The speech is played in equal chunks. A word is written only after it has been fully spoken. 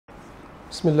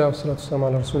بسم الله والصلاة والسلام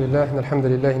على رسول الله. إن الحمد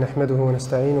لله نحمده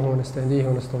ونستعينه ونستهديه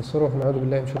ونستنصره ونعوذ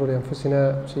بالله من شرور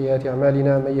أنفسنا وسيئات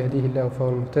أعمالنا. من يهديه الله فهو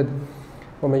المهتد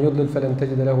ومن يضلل فلن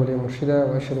تجد له وليا مرشدا.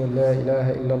 وأشهد أن لا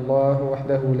إله إلا الله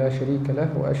وحده لا شريك له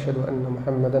وأشهد أن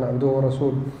محمدا عبده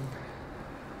ورسوله.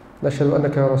 نشهد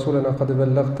أنك يا رسولنا قد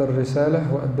بلغت الرسالة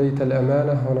وأديت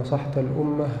الأمانة ونصحت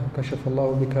الأمة وكشف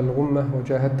الله بك الغمة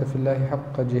وجاهدت في الله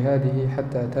حق جهاده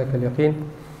حتى أتاك اليقين.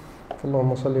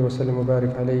 اللهم صل وسلم وبارك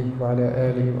عليه وعلى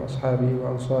آله وأصحابه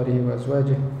وأنصاره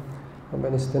وأزواجه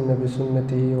ومن استنى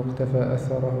بسنته واقتفى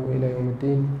أثره إلى يوم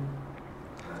الدين.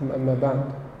 ثم أما بعد،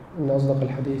 إن أصدق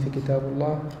الحديث كتاب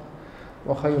الله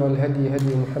وخير الهدي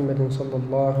هدي محمد صلى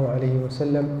الله عليه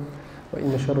وسلم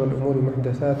وإن شر الأمور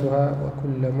محدثاتها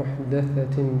وكل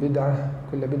محدثة بدعة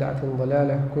وكل بدعة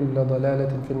ضلالة وكل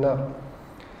ضلالة في النار.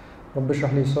 رب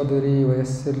اشرح لي صدري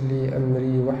ويسر لي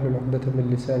أمري واحلل عقدة من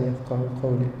لساني يفقهوا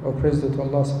قولي. All praise to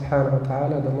Allah subhanahu wa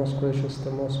ta'ala, the most gracious,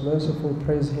 the most merciful.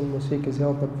 Praise Him, we seek His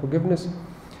help and forgiveness.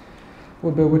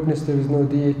 We bear witness there is no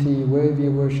deity worthy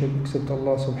of worship except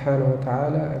Allah subhanahu wa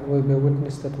ta'ala, and we bear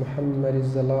witness that Muhammad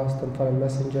is the last and final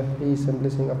messenger, peace and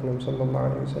blessing upon him sallallahu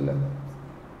alayhi wa sallam.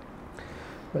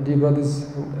 My dear brothers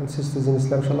and sisters in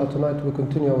Islam, inshallah tonight we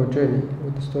continue our journey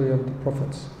with the story of the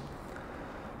prophets.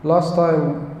 Last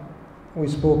time we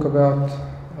spoke about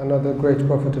another great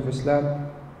prophet of Islam,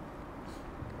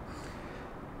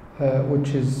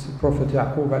 which is Prophet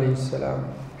Yaqub alayhi salam,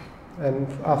 and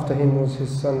after him was his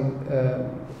son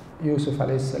Yusuf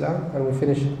alayhi salam, and we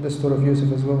finished the story of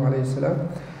Yusuf as well alayhi salam.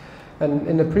 And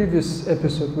in the previous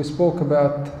episode we spoke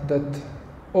about that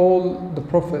all the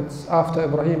prophets after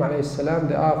Ibrahim alayhi salam,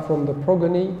 they are from the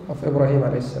progeny of Ibrahim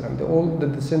alayhi salam, they're all the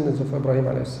descendants of Ibrahim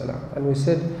alayhi salam. And we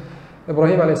said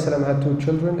Ibrahim alayhi salam had two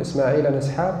children, Ismail and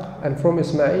Ishaq, and from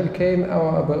Ismail came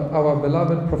our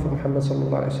beloved Prophet Muhammad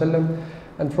sallallahu alayhi wasallam,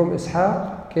 and from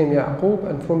Ishaq came Yaqub,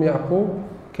 and from Yaqub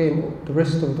came the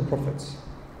rest of the prophets.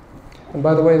 And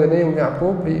by the way, the name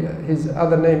Yaqub, his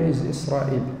other name is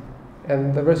Israel,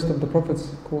 and the rest of the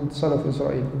prophets called son of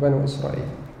Israel, Banu Israel.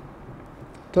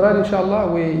 Tonight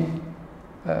inshallah we're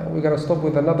going to stop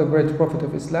with another great prophet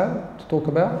of Islam to talk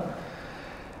about.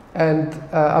 And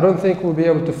I don't think we'll be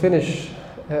able to finish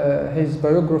his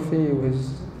biography,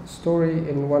 his story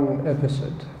in one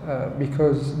episode,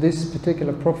 because this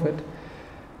particular prophet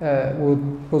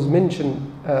was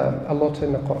mentioned a lot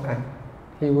in the Quran.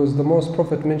 He was the most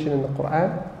prophet mentioned in the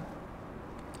Quran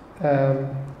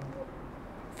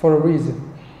for a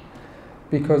reason,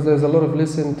 because there's a lot of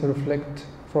lesson to reflect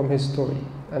from his story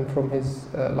and from his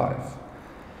life.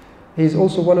 He's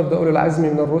also one of the Ulul Azmi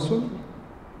min al-Rusul,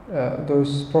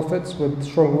 those prophets with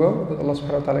strong will that Allah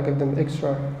subhanahu wa ta'ala gave them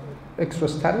extra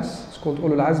status. It's called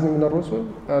Ulul Azmi min al-Rusul.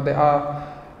 They are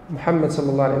Muhammad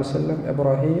sallallahu alayhi wa sallam,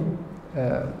 Ibrahim,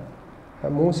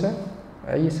 Musa,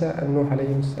 Isa and Nuh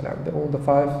alayhi salam. They're all the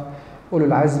five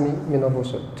Ulul Azmi min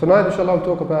al-Rusul. Tonight inshallah we'll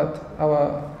talk about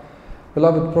our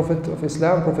beloved prophet of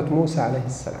Islam, Prophet Musa alayhi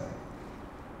salam.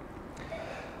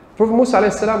 Prophet Musa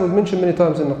alayhi salam was mentioned many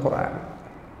times in the Quran.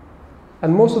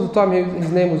 And most of the time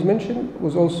his name was mentioned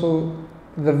was also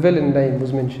the villain name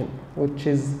was mentioned, which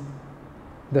is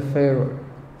the Pharaoh.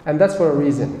 And that's for a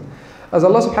reason. As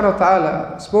Allah subhanahu wa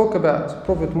ta'ala spoke about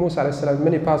Prophet Musa alayhi salam in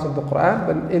many parts of the Quran,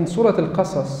 but in Surah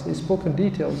Al-Qasas he spoke in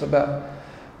details about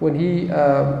when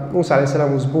Musa alayhi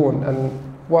salam was born and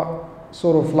what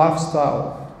sort of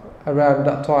lifestyle around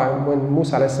that time when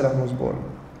Musa alayhi salam was born.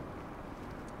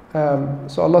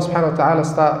 So Allah subhanahu wa ta'ala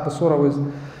started the surah with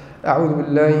أعوذ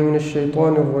بالله من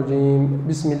الشيطان الرجيم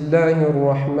بسم الله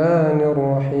الرحمن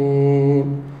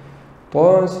الرحيم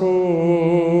طاسيم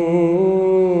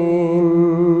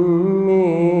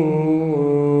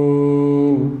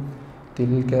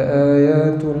تلك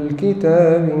آيات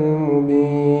الكتاب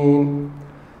المبين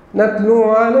نتلو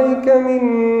عليك من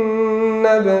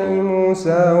نبأ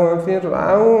موسى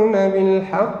وفرعون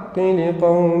بالحق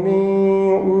لقوم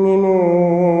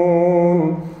يؤمنون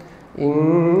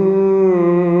إن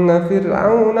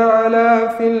فرعون علا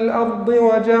في الأرض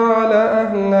وجعل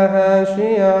أهلها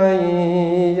شيعا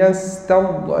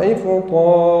يستضعف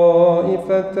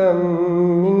طائفة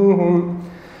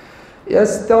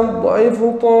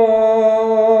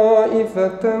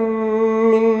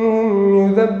منهم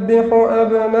يذبح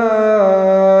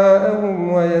أبناءهم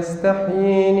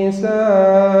ويستحيي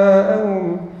نساءهم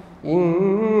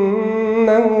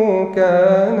إنه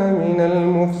كان من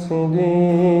المفسدين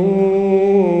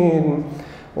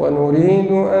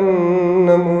ونريد أن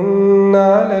نمن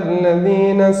على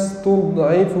الذين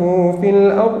استضعفوا في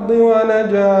الأرض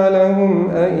ونجعلهم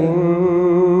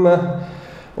أئمة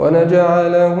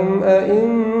ونجعلهم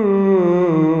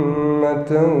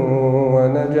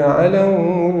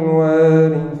الوارثين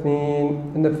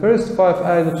the first 5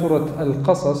 ayahs of Surah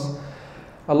Al-Qasas,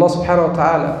 Allah subhanahu wa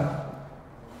ta'ala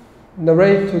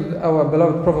narrate to our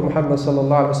beloved Prophet Muhammad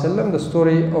sallallahu alaihi wasallam the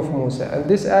story of Musa. And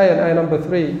this ayah, ayah number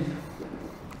 3,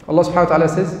 Allah subhanahu wa ta'ala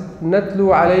says,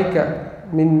 نَتْلُو عَلَيْكَ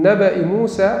مِن نَبَإِ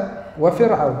مُوسَى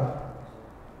وَفِرْعَوْنَ.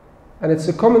 And it's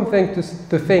a common thing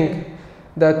to think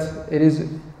that it is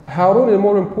Harun is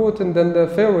more important than the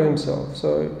Pharaoh himself.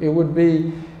 So it would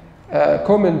be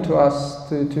common to us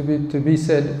to be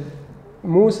said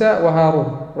Musa wa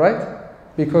Harun, right?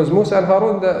 Because Musa and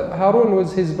Harun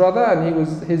was his brother and he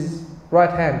was his right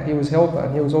hand, he was helper,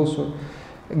 and he was also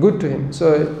good to him.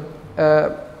 So,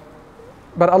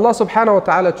 but Allah subhanahu wa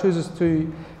ta'ala chooses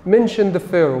to mention the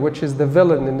Pharaoh, which is the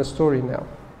villain in the story now,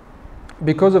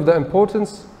 because of the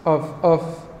importance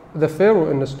of the Pharaoh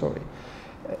in the story.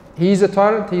 He's a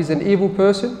tyrant, he's an evil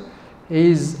person,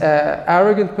 he's an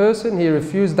arrogant person, he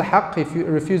refused the haqq, he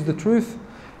refused the truth,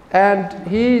 and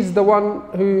he's the one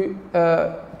who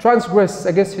transgressed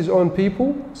against his own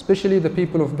people, especially the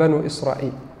people of Banu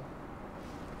Israel.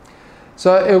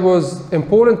 So it was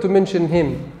important to mention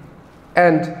him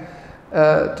and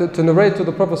to narrate to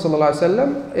the Prophet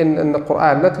ﷺ in the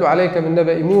Quran, نَتْلُ عَلَيْكَ مِن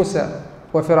نَبَإِ مُوسَى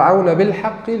وَفِرْعَوْنَ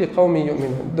بِالْحَقِّ لِقَوْمٍ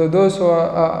يُؤْمِنُونَ. Those who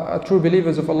are true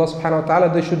believers of Allah subhanahu wa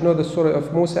ta'ala, they should know the story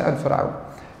of Musa and Fir'aun,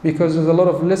 because there's a lot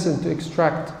of lessons to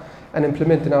extract and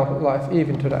implement in our life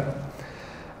even today.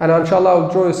 And inshallah I'll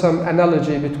draw some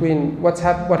analogy between what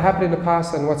happened in the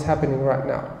past and what's happening right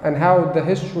now, and how the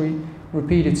history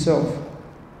repeats itself.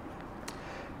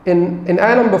 In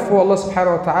ayah number 4, Allah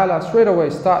subhanahu wa ta'ala straight away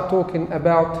start talking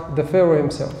about the Pharaoh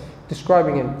himself,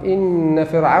 describing him. إِنَّ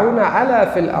فِرْعَوْنَ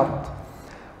عَلَى فِي الْأَرْضِ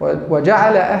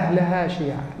وَجَعَلَ أَهْلَهَا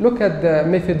شِيَعًا. Look at the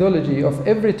methodology of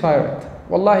every tyrant.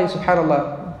 Wallahi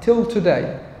subhanallah, till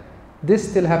today, this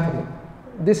still happening.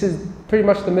 This is pretty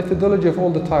much the methodology of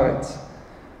all the tyrants.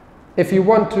 If you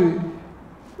want to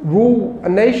rule a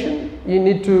nation, you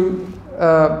need to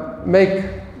make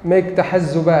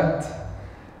tahazzubat,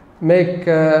 make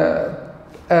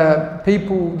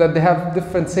people that they have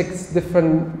different sects,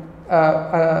 different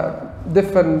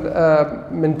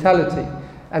mentality,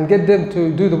 and get them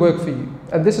to do the work for you.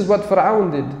 And this is what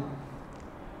Fir'aun did.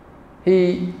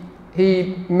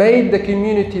 He made the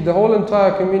community, the whole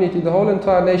entire community, the whole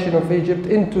entire nation of Egypt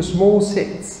into small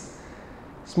sects,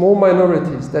 small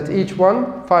minorities that each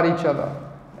one fight each other.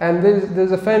 And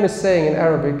there's a famous saying in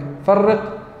Arabic,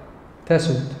 فَرِّقْ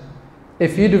تَسُدْ.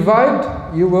 If you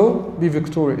divide, you will be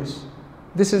victorious.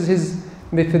 This is his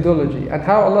methodology, and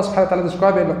how Allah subhanahu wa ta'ala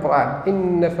described it in the Quran.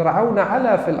 إِنَّ فِرْعَوْنَ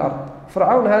عَلَى فِي الْأَرْضِ.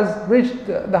 Fir'aun has reached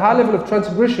the high level of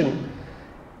transgression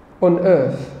on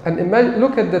earth. And imagine,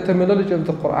 look at the terminology of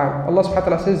the Quran. Allah subhanahu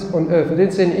wa ta'ala says on earth. It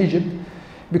didn't say in Egypt,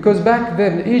 because back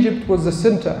then Egypt was the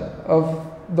center of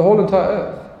the whole entire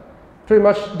earth. Pretty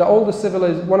much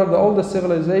one of the oldest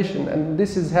civilizations, and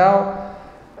this is how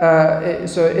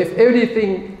so if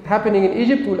everything happening in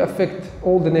Egypt will affect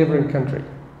all the neighboring country.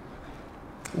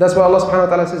 That's why Allah subhanahu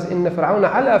wa ta'ala says إِنَّ فِرْعَوْنَ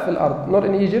عَلَى فِي الْأَرْضِ. Not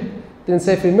in Egypt, didn't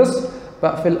say في مصر,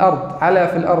 but في الأرض, عَلَى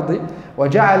في الأرض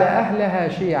وَجَعَلَ أَهْلَهَا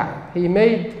شِيَعًا. He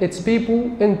made its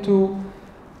people into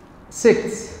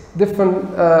sects,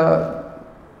 different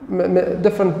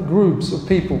groups of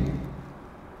people.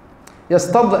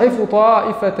 يَسْتَضْعِفُ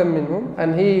طَائِفَةً مِّنْهُمْ.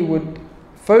 And he would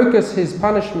focus his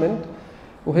punishment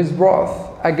or his wrath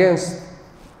against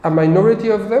a minority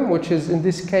of them, which is in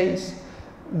this case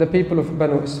the people of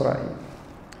Banu Israel.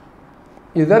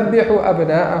 يُذَبِّحُ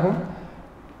أَبْنَاءَهُمْ.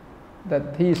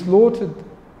 That he slaughtered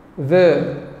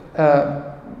the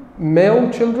male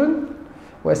children,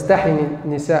 وَاسْتَحْيِي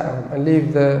نِسَاءَهُمْ, and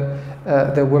leave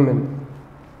the women.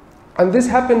 And this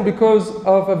happened because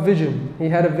of a vision. He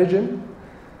had a vision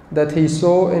that he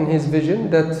saw in his vision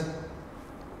that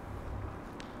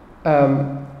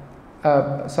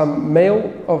some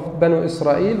male of Banu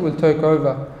Israel will take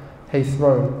over his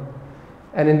throne.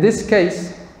 And in this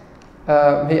case,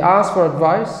 he asked for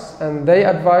advice, and they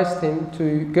advised him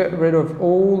to get rid of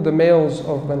all the males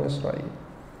of Banu Israel.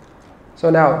 So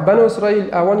now, Banu Israel,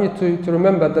 I want you to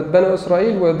remember that Banu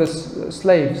Israel were the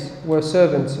slaves, were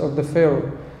servants of the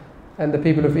Pharaoh and the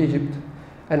people of Egypt.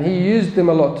 And he used them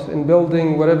a lot in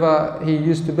building whatever he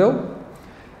used to build.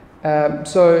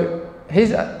 So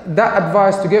that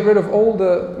advice to get rid of all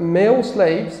the male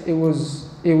slaves, it was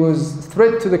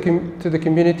threat to the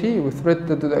community, it was threat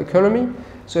to the economy.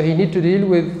 So he need to deal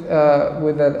with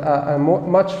a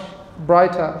much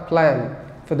brighter plan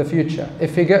for the future.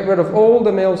 If he get rid of all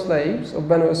the male slaves of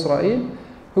Banu Israel,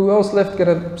 who else left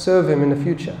gonna serve him in the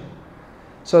future?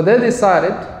 So they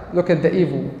decided, look at the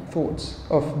evil thoughts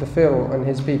of the Pharaoh and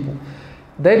his people.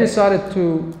 They decided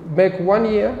to make 1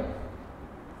 year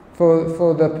for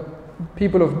the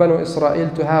people of Banu Israel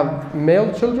to have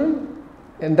male children.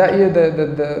 And that year,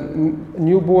 the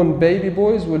newborn baby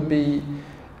boys will be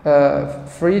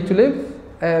free to live.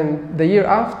 And the year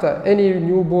after, any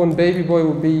newborn baby boy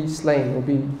will be slain, will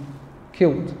be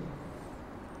killed.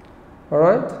 All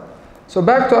right? So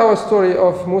back to our story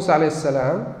of Musa alayhi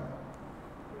salam.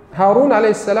 Harun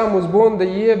alayhi salam was born the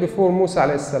year before Musa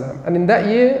alayhi salam. And in that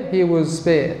year, he was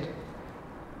spared.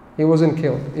 He wasn't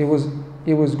killed. It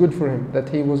was good for him that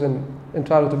he wasn't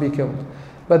entitled to be killed.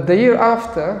 But the year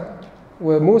after,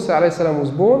 where Musa alayhi salam was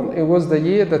born, it was the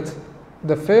year that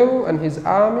the Pharaoh and his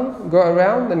army go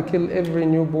around and kill every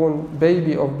newborn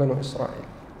baby of Banu Israel.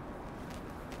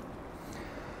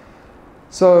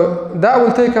 So that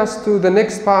will take us to the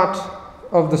next part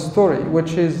of the story,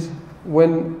 which is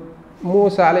when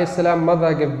Musa alayhi salam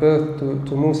mother gave birth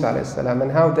to Musa alayhi salam,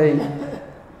 and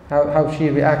how she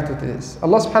reacted to this.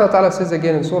 Allah subhanahu wa ta'ala says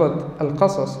again in Surah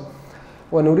Al-Qasas,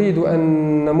 وَنُرِيدُ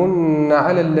أَن نَمُنَّ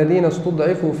عَلَى الَّذِينَ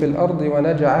اسْتُضْعِفُوا فِي الْأَرْضِ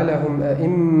وَنَجْعَلَهُمْ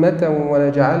أَئِمَّةً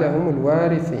وَنَجْعَلَهُمُ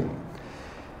الْوَارِثِينَ.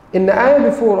 In the ayah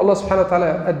before, Allah subhanahu wa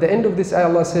ta'ala, at the end of this ayah,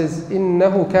 Allah says,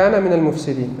 إِنَّهُ كَانَ مِنَ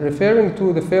الْمُفْسِدِينَ, referring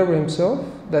to the Pharaoh himself,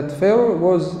 that Pharaoh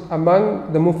was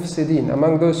among the mufsideen,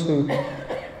 among those who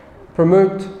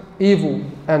promote evil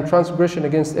and transgression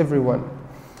against everyone.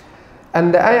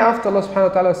 And the ayah after, Allah subhanahu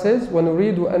wa ta'ala says,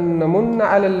 وَنُرِيدُ أَن نَمُنَّ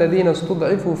عَلَى الَّذِينَ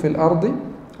اسْتُضْعِفُوا فِي الْأَرْضِ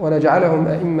وَنَجْعَلَهُمْ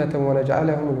أَئِمَّةً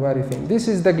وَنَجْعَلَهُمُ الْوَارِثِينَ. This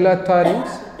is the glad tidings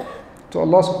to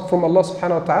Allah, from Allah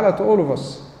subhanahu wa ta'ala to all of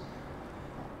us.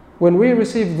 When we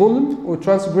receive dhulm or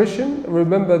transgression,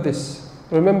 remember this.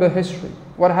 Remember history.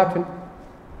 What happened?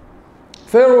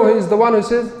 Pharaoh is the one who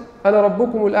says, أَنَا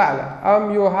رَبُّكُمُ الْأَعْلَى,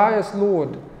 I'm your highest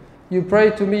Lord. You pray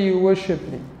to me, you worship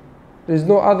me. There is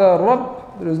no other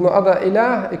Rabb, there is no other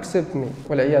Ilah except me.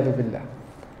 وَالْعِيَاذُ بِاللَّهِ.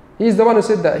 He is the one who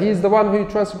said that. He is the one who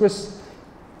transgressed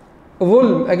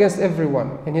dhulm against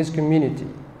everyone in his community.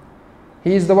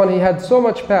 He is the one, he had so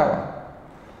much power.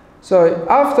 So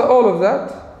after all of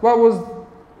that, what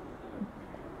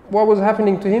was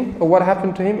happening to him, or what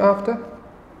happened to him after?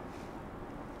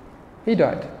 He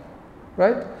died,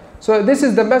 right? So this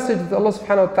is the message that Allah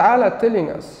subhanahu wa ta'ala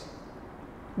telling us,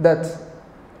 that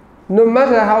no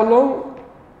matter how long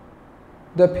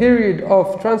the period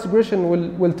of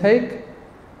transgression will take,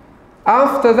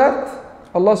 after that,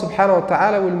 Allah subhanahu wa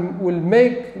ta'ala will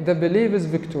make the believers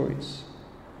victorious.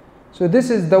 So this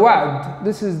is the wa'd,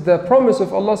 this is the promise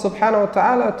of Allah subhanahu wa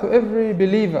ta'ala to every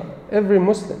believer, every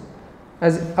Muslim.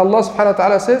 As Allah subhanahu wa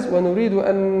ta'ala says, وَنُرِيدُ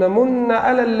أَن نَمُنَّ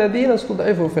عَلَى الَّذِينَ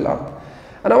اسْتُضْعِفُوا فِي الْأَرْضِ.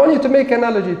 And I want you to make an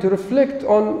analogy, to reflect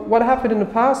on what happened in the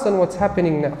past and what's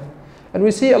happening now. And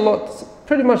we see a lot,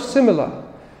 pretty much similar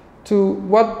to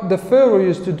what the Pharaoh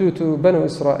used to do to Banu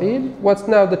Israel, what's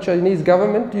now the Chinese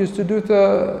government used to do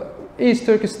to East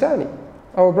Turkestani,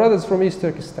 our brothers from East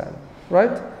Turkestan,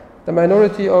 right? The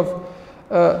minority of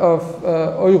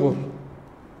Uyghur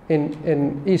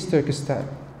in East Turkestan.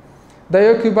 They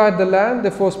occupied the land, they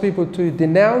forced people to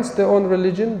denounce their own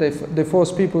religion, they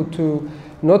forced people to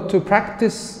not to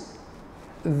practice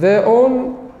their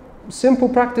own simple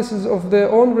practices of their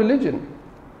own religion.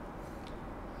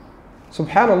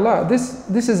 Subhanallah,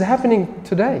 this is happening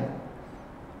today.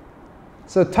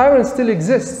 So tyrants still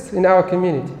exist in our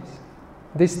communities.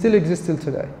 They still exist till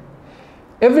today.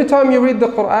 Every time you read the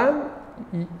Quran,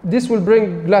 this will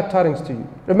bring glad tidings to you.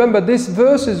 Remember, these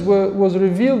verses was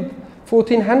revealed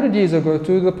 1400 years ago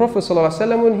to the Prophet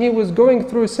ﷺ when he was going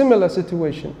through similar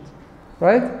situations,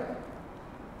 right?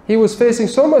 He was facing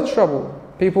so much trouble.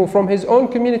 People from his own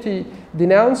community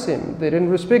denounced him. They didn't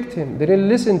respect him. They didn't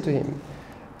listen to him.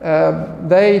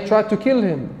 They tried to kill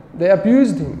him. They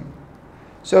abused him.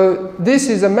 So this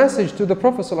is a message to the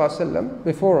Prophet ﷺ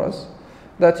before us,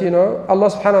 that, you know, Allah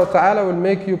subhanahu wa ta'ala will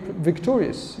make you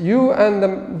victorious, you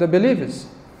and the believers.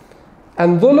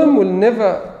 And dhulm will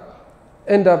never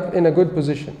end up in a good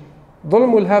position.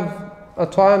 Dhulm will have a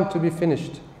time to be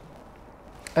finished.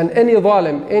 And any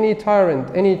zalim, any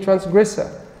tyrant, any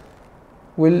transgressor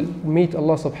will meet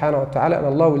Allah subhanahu wa ta'ala, and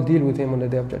Allah will deal with him on the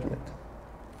Day of Judgment.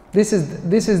 This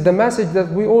is the message that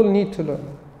we all need to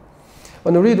learn.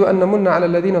 وَنُرِيدُ أَن نَمُنَّ عَلَى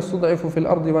الَّذِينَ اسْتُضْعِفُوا فِي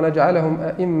الْأَرْضِ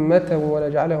وَنَجْعَلَهُمْ أَئِمَّةً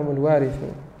وَنَجْعَلَهُمُ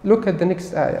الْوَارِثِينَ. Look at the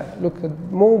next ayah. Look at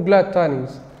more glad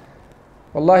tidings.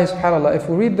 Wallahi subhanallah, if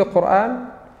we read the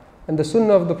Quran and the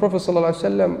Sunnah of the Prophet sallallahu alaihi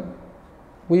wasallam,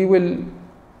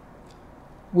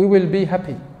 we will be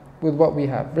happy with what we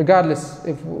have, regardless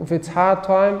if it's hard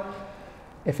time,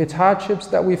 if it's hardships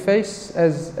that we face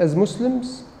as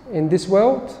Muslims in this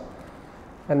world.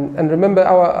 And remember,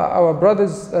 our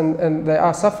brothers, and they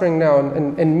are suffering now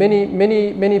in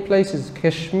many places.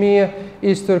 Kashmir,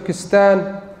 East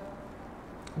Turkestan,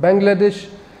 Bangladesh,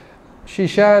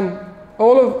 Shishan,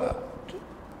 all of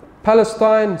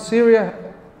Palestine, Syria,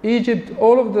 Egypt,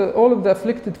 all of the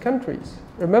afflicted countries.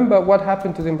 Remember what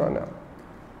happened to them right now.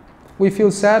 We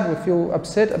feel sad, we feel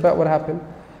upset about what happened,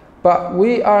 but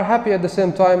we are happy at the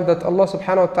same time that Allah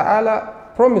subhanahu wa ta'ala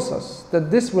promised us that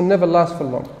this will never last for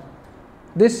long.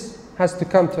 This has to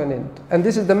come to an end. And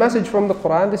this is the message from the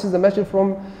Quran, this is the message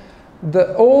from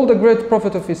all the great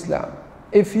prophet of Islam.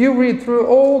 If you read through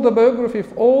all the biography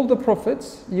of all the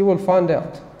prophets, you will find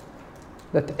out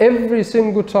that every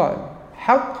single time,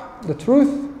 haqq, the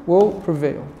truth, will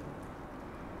prevail,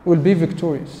 will be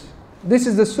victorious. This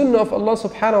is the sunnah of Allah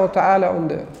subhanahu wa ta'ala on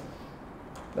the earth.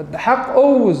 That the haqq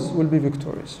always will be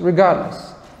victorious,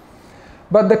 regardless.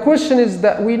 But the question is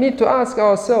that we need to ask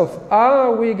ourselves,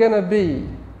 are we going to be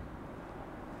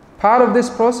part of this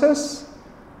process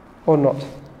or not?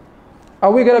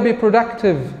 Are we going to be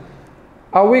productive?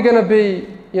 Are we going to be,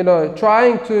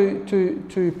 trying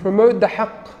to promote the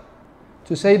haqq,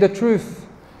 to say the truth,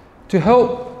 to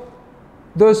help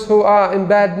those who are in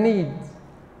bad need,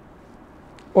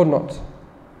 or not?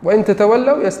 وَإِن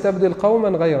تَتَوَلَّوْا يَسْتَبْدِلْ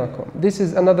قَوْمًا غَيْرَكُمْ. This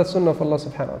is another sunnah of Allah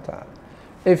subhanahu wa ta'ala.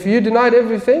 If you denied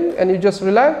everything and you just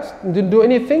relaxed and didn't do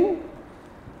anything,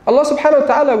 Allah subhanahu wa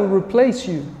ta'ala will replace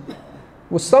you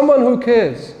with someone who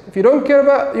cares. If you don't care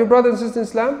about your brothers and sisters in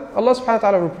Islam, Allah subhanahu wa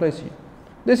ta'ala will replace you.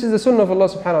 This is the sunnah of Allah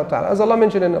subhanahu wa ta'ala, as Allah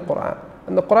mentioned in the Quran.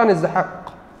 And the Quran is the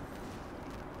haqq.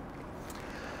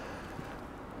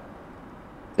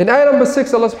 In ayah number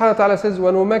 6, Allah subhanahu wa ta'ala says,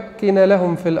 وَنُمَكِّنَ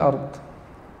لَهُمْ فِي الْأَرْضِ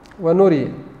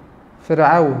وَنُرِيَ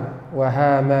فِرْعَوْنَ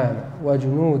وَهَامَانَ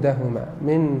وَجُنُودَهُمَا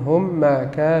مِنْهُمْ مَا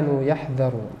كَانُوا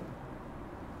يَحْذَرُونَ.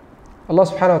 Allah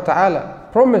subhanahu wa ta'ala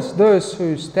promised those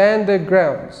who stand their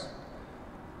grounds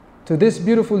to this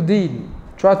beautiful deed,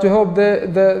 try to help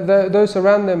those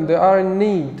around them that are in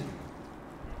need,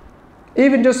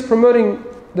 even just promoting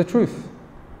the truth,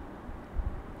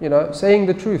 saying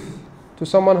the truth to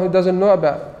someone who doesn't know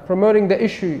about, promoting the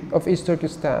issue of East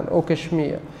Turkestan or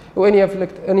Kashmir or any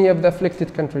of the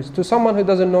afflicted countries to someone who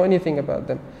doesn't know anything about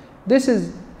them. This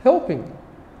is helping,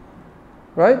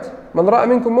 right? من رأى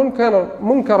منكم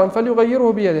منكرا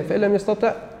فليغيره بيده فإن لم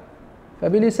يستطع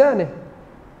فبلسانه.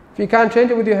 If you can't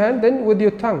change it with your hand, then with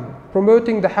your tongue,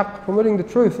 promoting the haqq, promoting the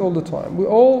truth all the time. We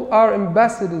all are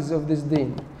ambassadors of this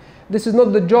deen. This is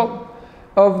not the job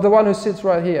of the one who sits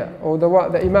right here, or the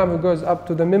imam who goes up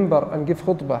to the minbar and gives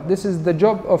khutbah. This is the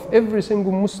job of every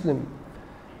single Muslim,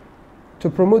 to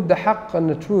promote the haqq and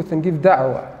the truth and give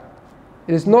da'wah.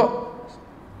 It is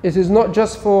not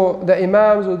just for the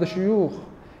imams or the shuyukh.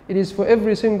 It is for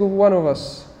every single one of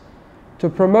us to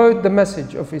promote the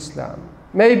message of Islam.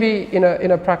 Maybe in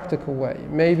a practical way,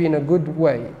 maybe in a good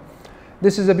way.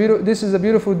 This is a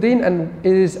beautiful deen, and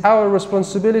it is our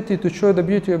responsibility to show the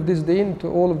beauty of this deen to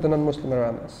all of the non-Muslim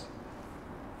around us.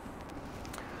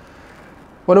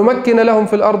 وَنُمَكِّنَ لَهُمْ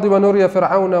فِي الْأَرْضِ وَنُرِيَ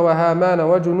فِرْعَوْنَ وَهَامَانَ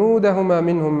وَجُنُودَهُمَا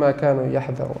مِنْهُمْ مَا كَانُوا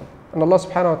يَحْذَرُونَ. And Allah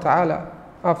subhanahu wa ta'ala,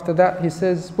 after that, He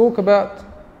spoke about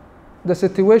the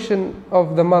situation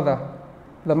of the mother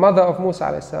of Musa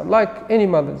alayhi salam, like any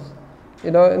mothers.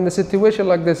 In a situation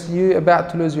like this, you're about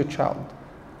to lose your child.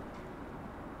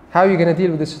 How are you going to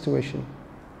deal with this situation?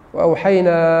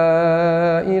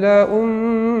 وَأَوْحَيْنَا إِلَىٰ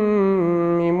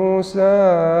أُمِّ مُوسَىٰ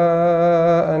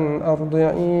أَنْ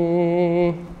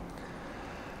أَرْضِعِيهِ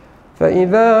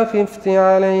فَإِذَا خِفْتِ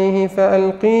عَلَيْهِ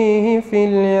فَأَلْقِيهِ فِي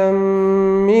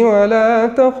الْيَمِّ وَلَا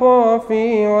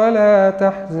تَخَافِي وَلَا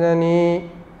تَحْزَنِي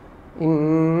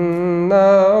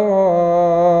إِنَّا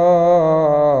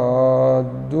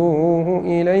رَادُّوهُ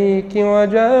إِلَيْكِ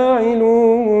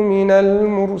وَجَاعِلُوهُ مِنَ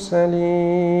الْمُرْسَلِينَ.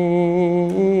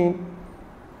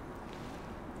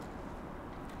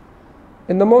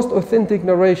 In the most authentic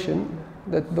narration,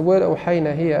 that the word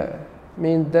awhayna here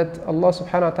means that Allah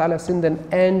subhanahu wa ta'ala sent an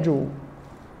angel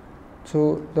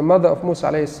to the mother of Musa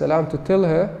alayhi salam to tell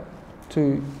her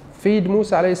to feed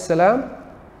Musa alayhi salam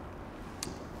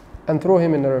and throw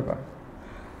him in the river.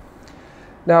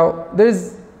 Now,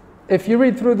 if you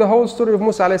read through the whole story of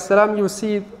Musa alayhi salam, you will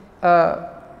see a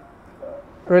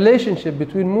relationship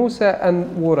between Musa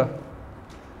and water.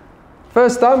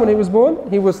 First time when he was born,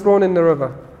 he was thrown in the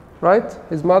river, right?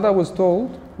 His mother was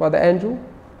told by the angel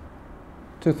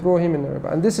to throw him in the river.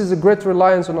 And this is a great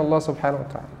reliance on Allah subhanahu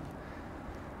wa ta'ala.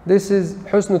 This is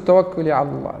husn al-tawakkul ala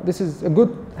Allah. This is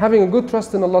having a good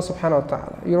trust in Allah subhanahu wa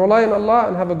ta'ala. You rely on Allah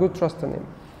and have a good trust in Him.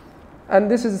 And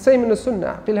this is the same in the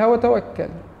sunnah. Aqilha wa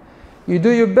tawakkal. You do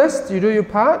your best, you do your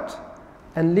part,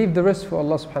 and leave the rest for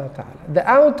Allah subhanahu wa ta'ala. The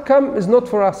outcome is not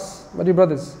for us, my dear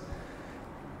brothers.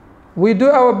 We do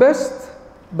our best,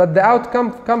 but the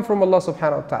outcome comes from Allah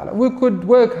subhanahu wa ta'ala. We could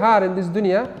work hard in this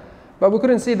dunya, but we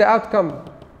couldn't see the outcome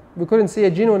We couldn't see a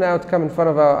genuine outcome in front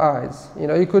of our eyes. You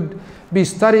know, you could be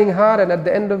studying hard, and at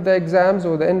the end of the exams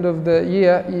or the end of the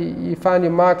year, you find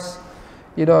your marks,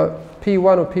 you know,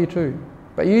 P1 or P2.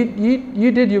 But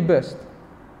you did your best.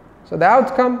 So the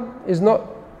outcome is not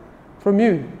from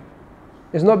you.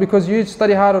 It's not because you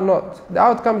study hard or not. The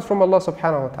outcome is from Allah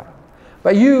subhanahu wa ta'ala.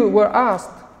 But you were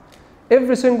asked,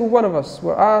 every single one of us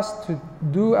were asked to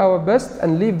do our best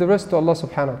and leave the rest to Allah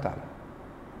subhanahu wa ta'ala.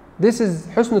 This is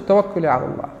حسن التوكل على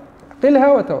الله.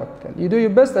 قلها وتوكل. You do your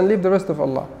best and leave the rest of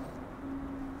Allah.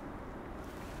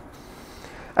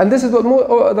 And this is what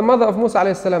the mother of Musa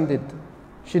alayhi salam did.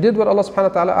 She did what Allah subhanahu wa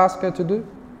ta'ala asked her to do.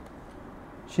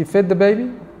 She fed the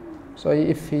baby. So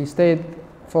if he stayed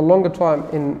for a longer time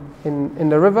in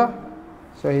the river,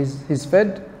 so he's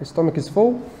fed, his stomach is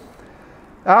full.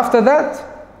 After that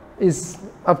is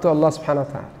up to Allah subhanahu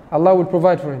wa ta'ala. Allah will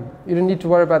provide for him. You don't need to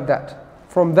worry about that.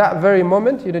 From that very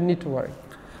moment, you don't need to worry.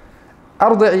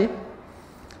 Arda'i,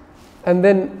 and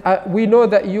then we know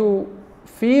that you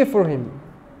fear for him.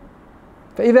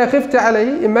 فَإِذَا خِفْتَ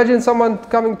عَلَيْهِ, imagine someone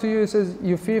coming to you and says,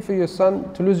 you fear for your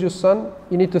son, to lose your son,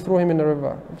 you need to throw him in the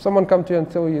river. If someone come to you and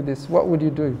tell you this, what would you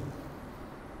do?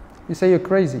 You say, you're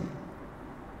crazy.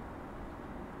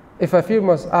 If I feel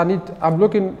I'm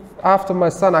looking after my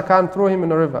son, I can't throw him in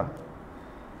the river.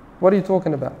 What are you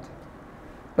talking about?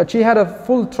 But she had a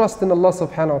full trust in Allah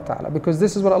subhanahu wa ta'ala, because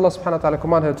this is what Allah subhanahu wa ta'ala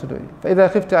commanded her to do. فَإِذَا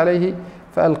خِفْتَ عَلَيْهِ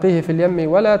فَأَلْقِيهِ فِي الْيَمِّ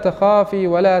وَلَا تَخَافِي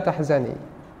وَلَا تَحْزَنِي.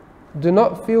 Do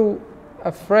not feel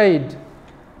afraid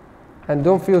and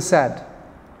don't feel sad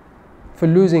for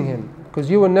losing him, because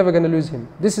you were never going to lose him.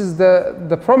 This is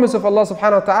the promise of Allah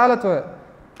subhanahu wa ta'ala to her.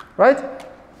 Right?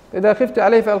 إِذَا خِفْتَ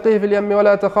عَلَيْهِ فَأَلْقِيهِ فِي الْيَمِّ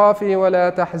وَلَا تَخَافِي وَلَا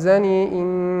تَحْزَنِي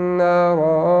إِنَّا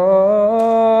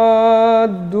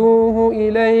رَادُّوهُ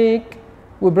إِلَيْكَ.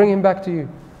 We'll bring him back to you.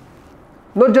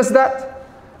 Not just that,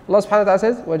 Allah subhanahu wa ta'ala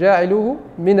says, وَجَاعِلُوهُ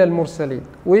مِنَ الْمُرْسَلِينَ.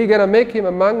 We're going to make him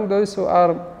among those who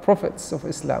are prophets of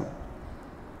Islam.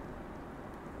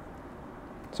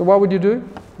 So what would you do?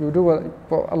 You would do what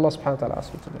Allah subhanahu wa ta'ala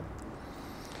asked you to do.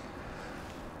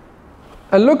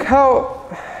 And look how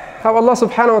Allah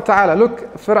subhanahu wa ta'ala,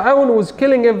 look, Fir'aun was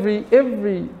killing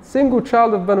every single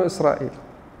child of Banu Israel.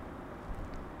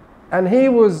 And he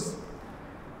was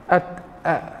a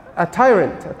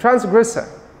tyrant, a transgressor.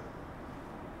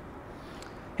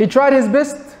 He tried his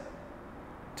best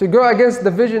to go against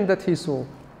the vision that he saw,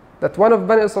 that one of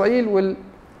Banu Israel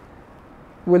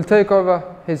will take over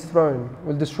his throne,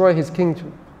 will destroy his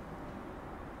kingdom.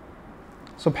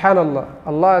 Subhanallah,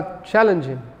 Allah challenged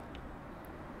him.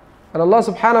 And Allah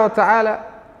subhanahu wa ta'ala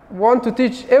want to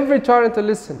teach every tyrant to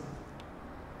listen.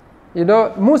 You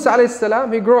know, Musa alayhi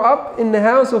salam, he grew up in the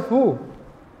house of who?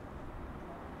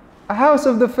 A house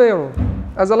of the Pharaoh.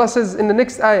 As Allah says in the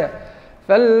next ayah,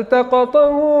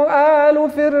 فَالْتَقَطَهُ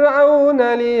آلُ فِرْعَوْنَ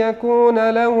لِيَكُونَ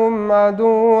لَهُمْ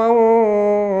عَدُوًّا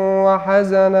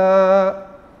وَحَزَنًا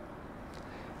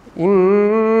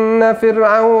إِنَّ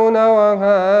فِرْعَوْنَ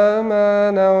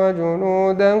وَهَامَانَ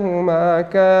وَجُنُودَهُمَا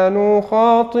كَانُوا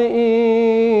خَاطِئِينَ.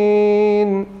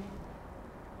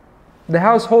 The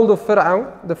household of Fir'aun,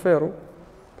 the Pharaoh,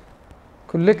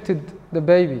 collected the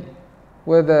baby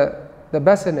where the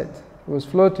bassinet was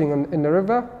floating in the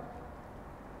river.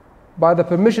 By the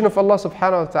permission of Allah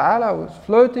subhanahu wa ta'ala, it was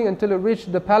floating until it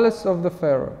reached the palace of the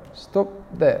Pharaoh.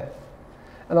 Stopped there.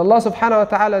 And Allah subhanahu wa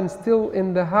ta'ala instilled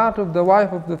in the heart of the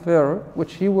wife of the Pharaoh,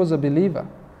 which he was a believer.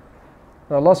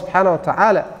 And Allah subhanahu wa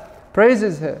ta'ala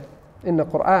praises her in the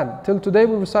Quran. Till today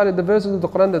we recited the verses of the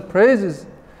Quran that praises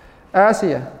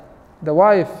Asiyah, the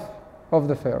wife of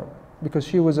the Pharaoh, because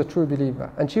she was a true believer.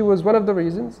 And she was one of the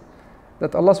reasons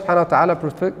that Allah subhanahu wa ta'ala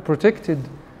protected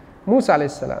Musa alayhi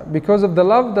salam, because of the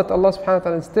love that Allah subhanahu wa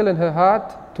ta'ala instilled in her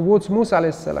heart towards Musa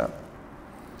alayhi salam.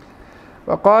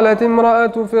 وقالت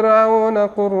امرأة فرعون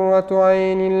قرة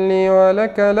عين لي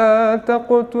ولك لا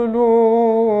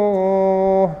تقتلوه.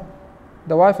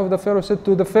 The wife of the Pharaoh said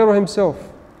to the Pharaoh himself,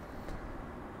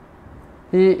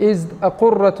 he is a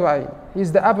قرة عين, he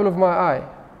is the apple of my eye.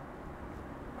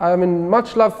 I am in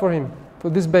much love for him, for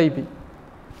this baby.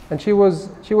 And she was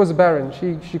barren,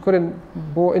 she couldn't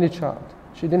bear any child,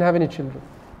 she didn't have any children.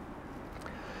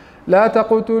 لا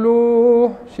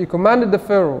تقتلوه. She commanded the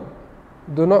Pharaoh,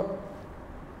 do not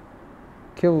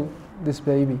kill this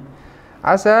baby.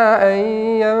 عسى أن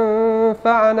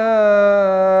ينفعنا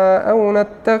أو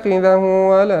نتخذه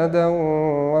ولدا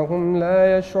وهم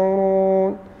لا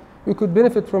يشعرون. We could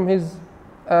benefit from his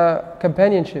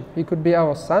companionship. He could be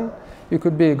our son. He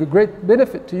could be a great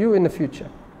benefit to you in the future.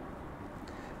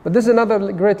 But this is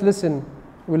another great lesson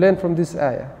we learn from this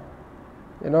ayah.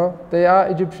 You know, they are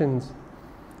Egyptians.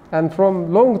 And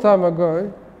from long time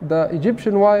ago, the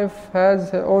Egyptian wife has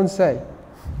her own say,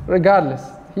 regardless.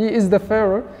 He is the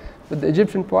pharaoh, but the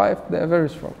Egyptian wife, they are very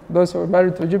strong. Those who are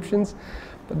married to Egyptians,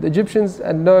 but the Egyptians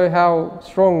and know how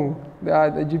strong they are,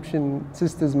 the Egyptian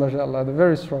sisters, mashallah, they're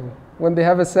very strong. When they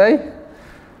have a say,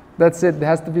 that's it, it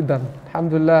has to be done.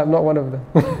 Alhamdulillah, I'm not one of them.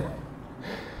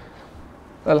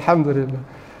 Alhamdulillah.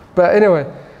 But anyway,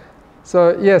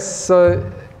 so yes,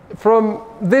 so from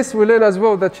this we learn as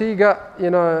well that she got,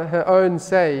 her own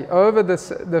say over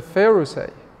the Pharaoh say.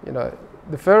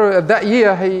 The Pharaoh that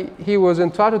year he was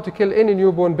entitled to kill any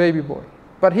newborn baby boy,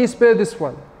 but he spared this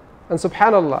one. And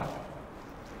subhanallah,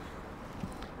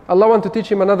 Allah wants to teach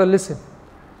him another lesson.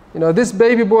 This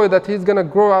baby boy that he's going to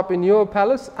grow up in your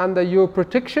palace under your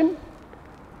protection,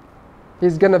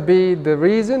 he's going to be the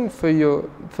reason for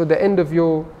the end of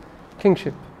your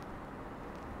kingship,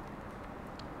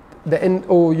 the end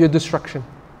or your destruction.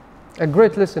 A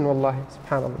great lesson, wallahi,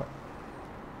 subhanallah.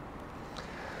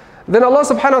 Then Allah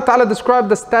subhanahu wa ta'ala described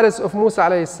the status of Musa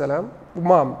alayhi salam,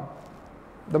 mom.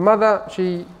 The mother,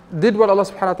 she did what Allah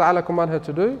subhanahu wa ta'ala commanded her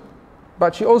to do,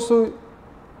 but she also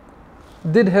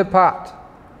did her part.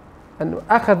 And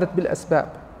أخذت بالأسباب.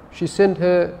 She sent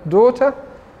her daughter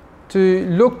to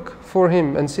look for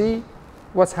him and see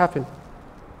what's happened.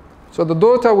 So the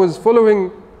daughter was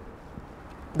following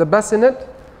the bassinet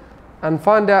and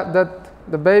found out that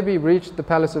the baby reached the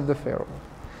palace of the Pharaoh.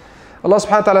 Allah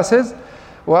subhanahu wa ta'ala says,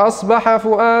 وأصبح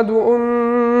فؤاد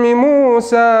أم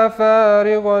موسى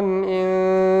فارغا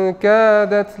إن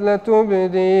كادت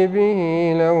لتبدي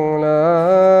به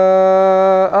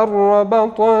لولا أن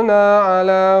ربطنا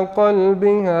على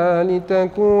قلبها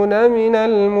لتكون من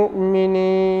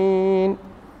المؤمنين.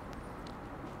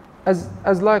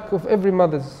 As like of every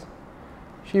mother's,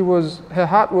 her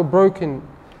heart was broken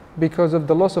because of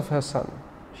the loss of her son.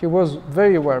 She was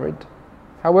very worried.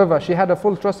 However, she had a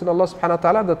full trust in Allah subhanahu wa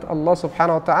ta'ala that Allah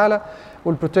subhanahu wa ta'ala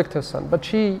will protect her son. But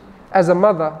she, as a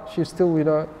mother, she's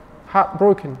still,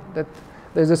 heartbroken that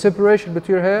there's a separation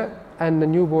between her and the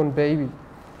newborn baby.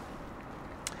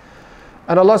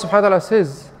 And Allah subhanahu wa ta'ala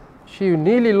says, she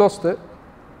nearly lost it,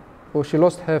 or she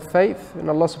lost her faith in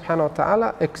Allah subhanahu wa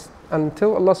ta'ala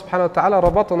until Allah subhanahu wa ta'ala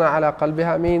rabatna ala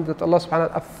qalbiha, means that Allah subhanahu wa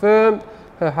ta'ala affirmed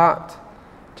her heart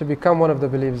to become one of the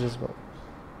believers as well,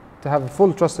 to have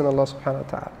full trust in Allah subhanahu wa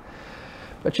ta'ala.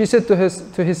 But she said to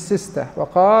his sister,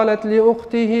 وَقَالَتْ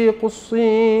لِأُخْتِهِ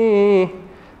قُصِّيهِ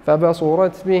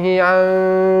فَبَصُرَتْ بِهِ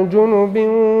عَنْ جُنُبٍ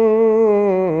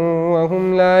وَهُمْ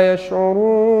لَا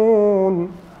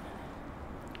يَشْعُرُونَ.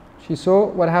 She saw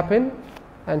what happened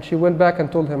and she went back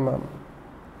and told her mom.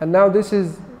 And now this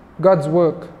is God's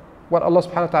work, what Allah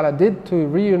subhanahu wa ta'ala did to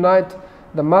reunite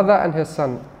the mother and her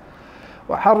son.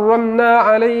 وحرمنا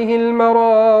عليه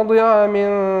المراضع من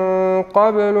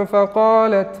قبل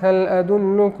فقالت هل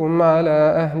أدلكم على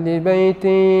أهل بيت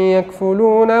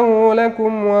يكفلونه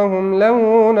لكم وهم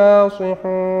له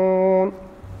ناصحون.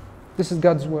 This is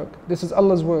God's work. This is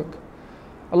Allah's work.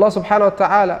 Allah subhanahu wa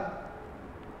ta'ala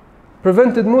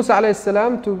prevented Musa alayhi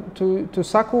salam to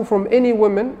suckle from any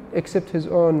woman except his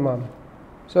own mom.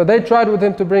 So they tried with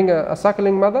him to bring a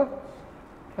suckling mother,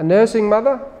 a nursing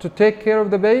mother, to take care of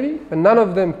the baby, and none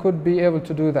of them could be able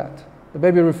to do that. The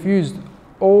baby refused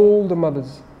all the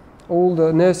mothers, all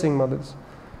the nursing mothers.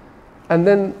 And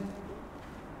then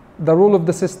the rule of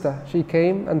the sister, she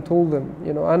came and told them,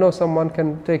 I know someone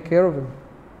can take care of him.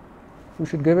 We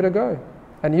should give it a go.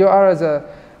 And you are, as a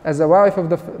wife of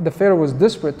the Pharaoh, was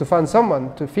desperate to find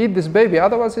someone to feed this baby,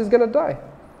 otherwise he's going to die.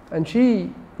 And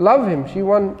she loved him. She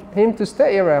wanted him to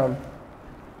stay around.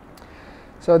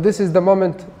 So this is the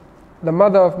moment the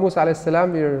mother of Musa alayhi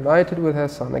salam reunited with her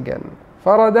son again.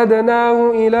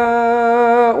 فَرَدَدْنَاهُ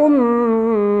إِلَىٰ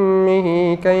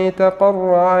أُمِّهِ كَيْ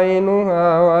تَقَرَّ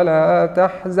عَيْنُهَا وَلَا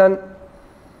تَحْزَنْ.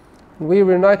 We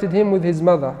reunited him with his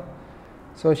mother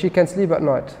so she can sleep at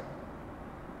night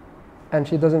and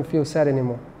she doesn't feel sad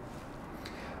anymore.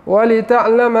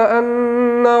 وَلِتَعْلَمَ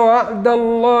أَنَّ وَعْدَ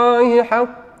اللَّهِ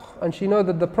حَقٌّ. And she knows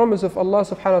that the promise of Allah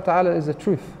subhanahu wa ta'ala is the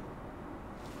truth.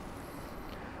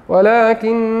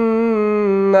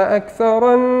 وَلَكِنَّ أَكْثَرَ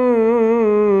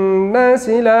النَّاسِ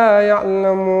لَا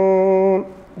يَعْلَمُونَ.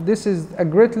 This is a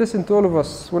great lesson to all of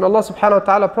us. When Allah subhanahu wa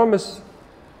ta'ala promised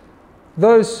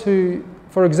those who,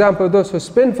 for example, those who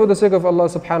spend for the sake of Allah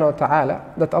subhanahu wa ta'ala,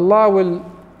 that Allah will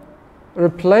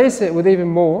replace it with even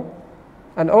more.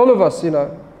 And all of us,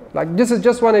 like this is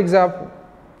just one example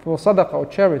for sadaqah or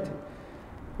charity.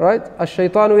 Right?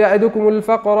 الشيطان يعدكم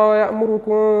الفقر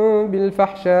ويأمركم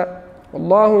بالفحشاء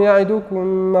والله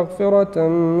يعدكم مغفرة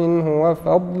منه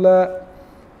وفضلا.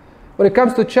 When it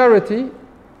comes to charity,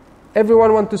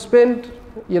 everyone wants to spend,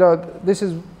 this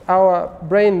is our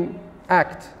brain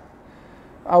act.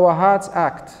 our hearts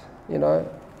act. You know,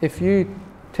 if you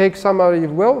take some of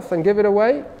your wealth and give it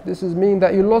away, this is mean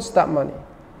that you lost that money.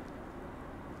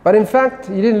 But in fact,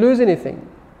 you didn't lose anything.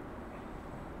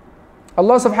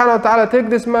 Allah subhanahu wa ta'ala take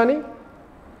this money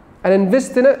and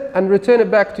invest in it and return it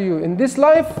back to you in this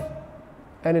life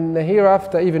and in the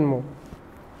hereafter even more.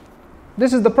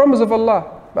 This is the promise of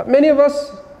Allah. But many of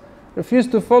us refuse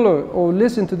to follow or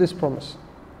listen to this promise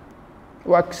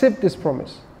or accept this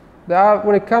promise.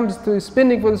 When it comes to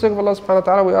spending for the sake of Allah subhanahu wa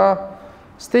ta'ala, we are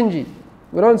stingy.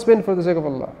 We don't spend for the sake of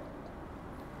Allah.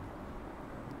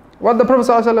 What the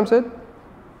Prophet ﷺ said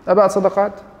about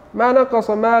sadaqat? مَا نَقَصَ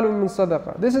مَالٌ مِّن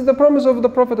صَدَقَةٍ. This is the promise of the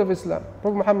Prophet of Islam,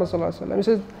 Prophet Muhammad ﷺ. He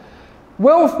says,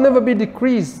 wealth never be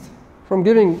decreased from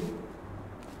giving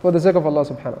for the sake of Allah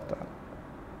subhanahu wa ta'ala.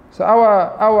 So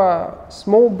our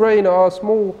small brain or our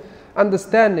small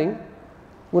understanding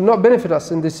will not benefit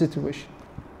us in this situation.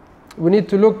 We need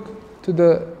to look to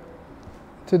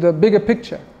the bigger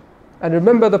picture and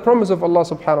remember the promise of Allah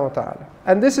subhanahu wa ta'ala.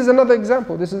 And this is another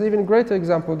example. This is even greater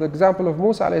example. The example of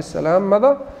Musa alayhi salam,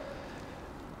 mother,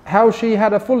 how she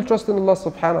had a full trust in Allah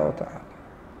subhanahu wa ta'ala.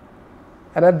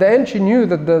 And at the end she knew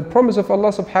that the promise of Allah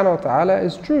subhanahu wa ta'ala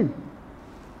is true.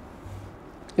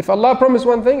 If Allah promised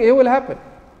one thing, it will happen.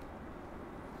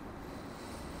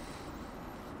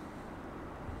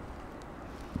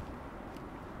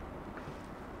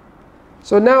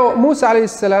 So now Musa alayhi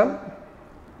salam,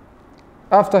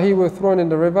 after he was thrown in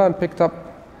the river and picked up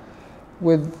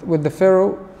with the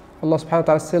Pharaoh, Allah subhanahu wa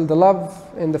ta'ala stilled the love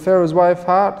in the Pharaoh's wife's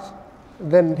heart.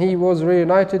 Then he was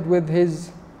reunited with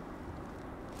his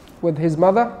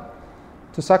mother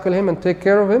to suckle him and take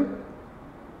care of him.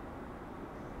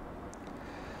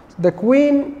 The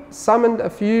queen summoned a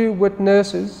few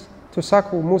witnesses to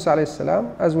suckle Musa alayhi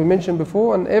salam, as we mentioned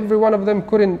before, and every one of them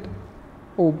couldn't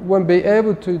or won't be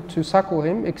able to suckle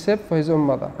him except for his own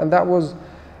mother. And that was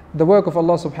the work of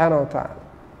Allah subhanahu wa ta'ala.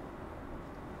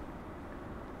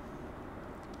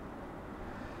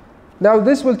 Now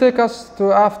this will take us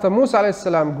to after Musa alayhi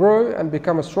salam grow and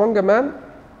become a stronger man,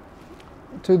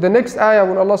 to the next ayah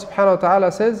when Allah subhanahu wa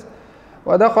ta'ala says,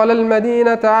 وَدَخَلَ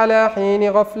الْمَدِينَةَ عَلَى حِينِ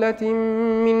غَفْلَةٍ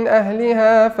مِّنْ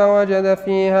أَهْلِهَا فَوَجَدَ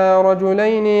فِيهَا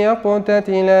رَجُلَيْنِ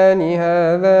يَقْتَتِلَانِ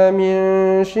هَذَا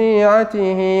مِنْ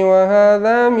شِيعَتِهِ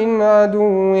وَهَذَا مِنْ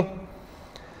عَدُوِّهِ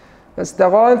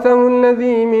فاستغاثه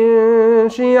الذي من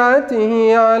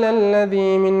شيعته على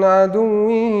الذي من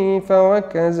عدوه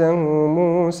فوكزه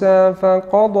موسى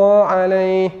فقضى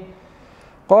عليه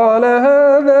قال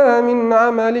هذا من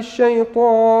عمل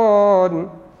الشيطان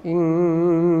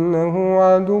إنه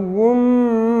عدو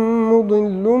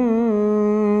مضل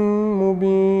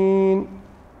مبين.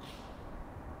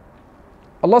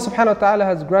 Allah subhanahu wa ta'ala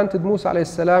has granted Musa alayhi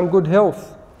salam good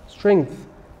health, strength,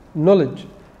 knowledge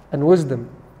and wisdom.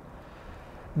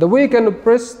 The weak and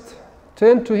oppressed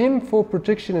turn to him for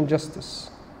protection and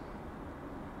justice.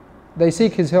 They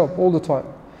seek his help all the time.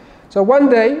 So one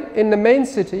day in the main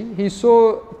city, he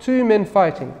saw two men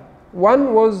fighting.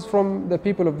 One was from the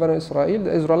people of Banu Israel,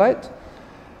 the Israelite,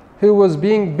 who was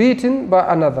being beaten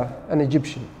by another, an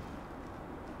Egyptian.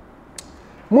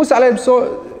 Musa alayhi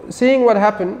salam, seeing what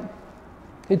happened,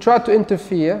 he tried to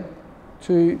interfere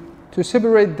to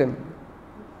separate them.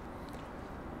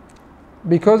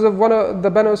 Because of one of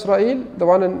the Banu Israel, the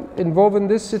one involved in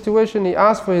this situation, he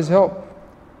asked for his help.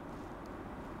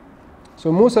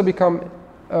 So Musa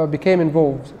became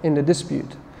involved in the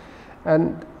dispute.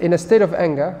 And in a state of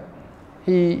anger,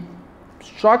 he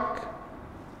struck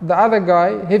the other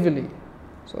guy heavily,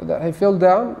 so that he fell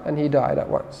down and he died at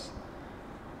once.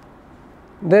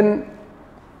 Then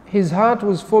his heart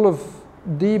was full of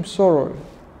deep sorrow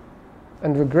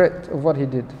and regret of what he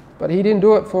did. But he didn't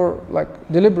do it for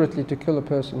deliberately to kill a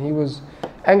person. He was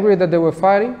angry that they were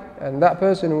fighting and that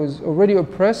person was already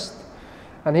oppressed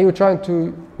and he was trying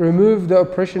to remove the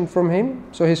oppression from him.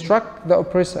 So he struck the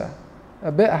oppressor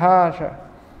a bit harsher,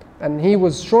 and he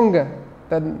was stronger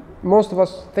than most of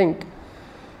us think,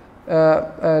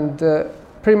 and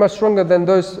pretty much stronger than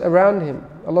those around him.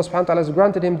 Allah subhanahu wa ta'ala has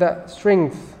granted him that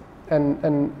strength and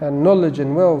knowledge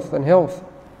and wealth and health.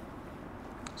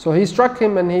 So he struck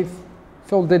him and he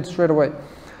fell dead straight away.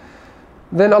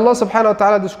 Then Allah subhanahu wa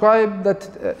ta'ala described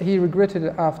that he regretted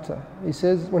it after. He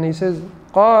says, when he says,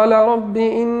 قَالَ رَبِّ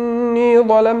إِنِّي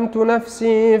ظَلَمْتُ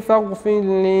نَفْسِي فَاغْفِرْ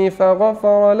لِي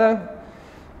فَغَفَرَ لَهُ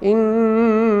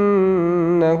إِنَّهُ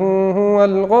هُوَ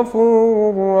الْغَفُورُ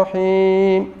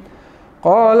الرَّحِيمُ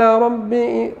قال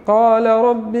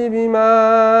رب بما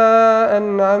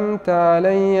أنعمت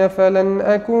علي فلن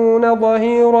أكون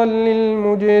ظهيرا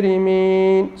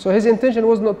للمجرمين. So his intention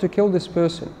was not to kill this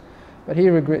person, but he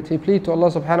pleaded to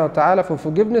Allah subhanahu wa ta'ala for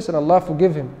forgiveness, and Allah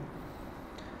forgive him.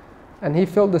 and he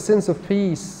felt the sense of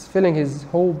peace filling his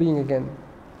whole being again.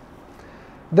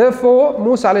 Therefore,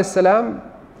 Musa alayhi salam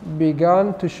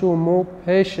began to show more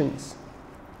patience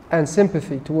and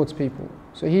sympathy towards people.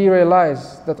 So he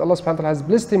realized that Allah subhanahu wa ta'ala has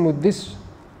blessed him with this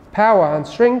power and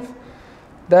strength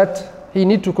that he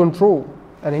need to control,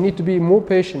 and he need to be more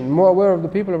patient, more aware of the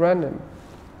people around him.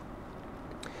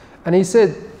 And he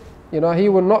said, you know, he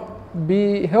will not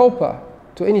be helper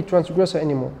to any transgressor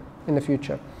anymore in the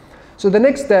future. So the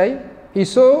next day, he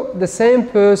saw the same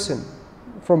person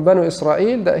from Banu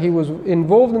Israel that he was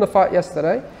involved in the fight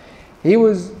yesterday. He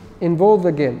was involved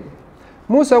again.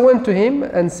 Musa went to him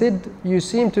and said, you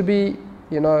seem to be,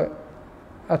 you know,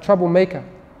 a troublemaker.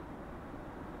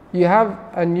 You have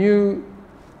a new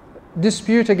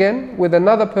dispute again with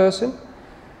another person,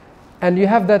 and you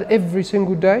have that every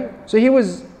single day. So he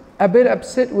was a bit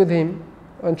upset with him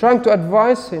and trying to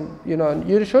advise him, you know,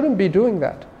 you shouldn't be doing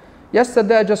that.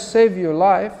 Yesterday I just saved your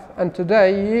life, and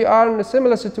today you are in a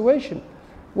similar situation.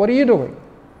 What are you doing?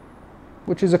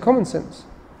 Which is a common sense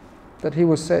that he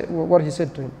was what he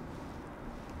said to him.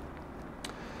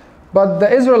 But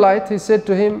the Israelite, he said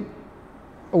to him,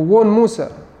 warn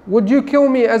Musa, would you kill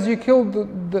me as you killed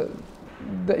the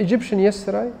Egyptian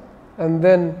yesterday? And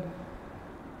then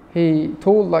he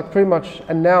told, like pretty much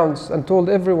announced and told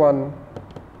everyone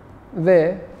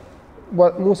there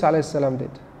what Musa alayhi salam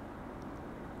did.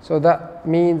 So that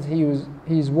means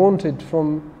he's wanted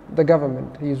from the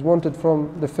government. He is wanted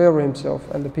from the Pharaoh himself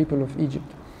and the people of Egypt.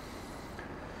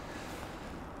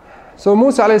 So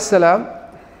Musa alayhi salam,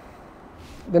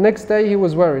 the next day he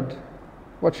was worried.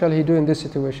 What shall he do in this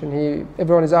situation?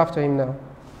 Everyone is after him now.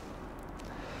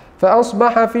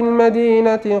 فأصبح في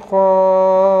المدينة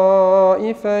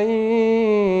خائفا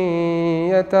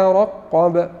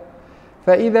يترقب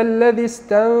فإذا الذي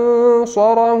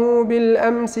استنصره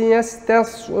بالأمس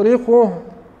يستصرخه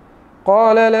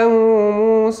قال له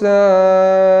موسى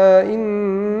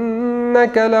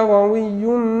إنك لغوي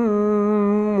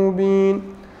مبين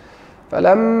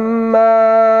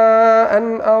فلما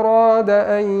أن أراد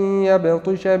أن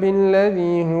يبطش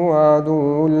بالذي هو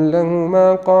عدو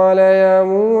لهما قال يا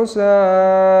موسى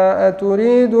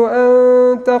أتريد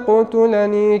أن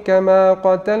تقتلني كما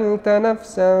قتلت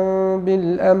نفسا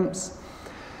بالأمس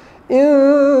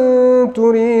إن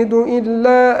تريد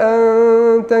إلا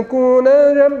أن تكون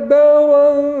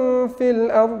جبارا في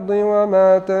الأرض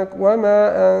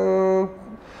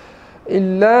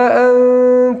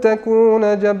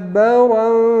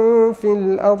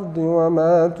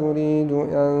وما تريد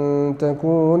أن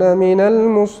تكون من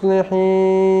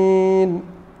المصلحين.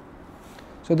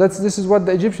 So this is what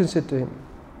the Egyptian said to him.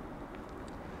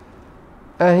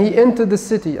 And he entered the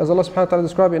city, as Allah subhanahu wa ta'ala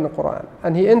described it in the Quran.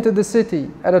 And he entered the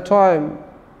city at a time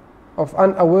of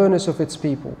unawareness of its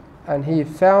people. And he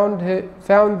found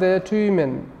there two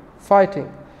men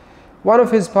fighting. One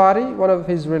of his party, one of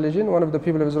his religion, one of the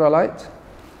people of Israelite,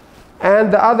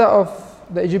 and the other of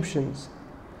the Egyptians.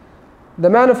 The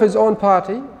man of his own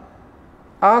party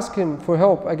asked him for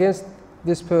help against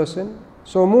this person.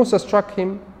 So Musa struck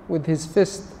him with his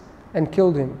fist and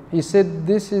killed him. He said,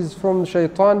 this is from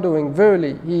Shaitan doing.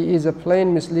 Verily, he is a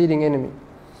plain misleading enemy.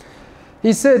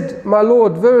 He said, my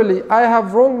Lord, verily, I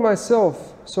have wronged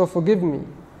myself, so forgive me.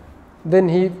 Then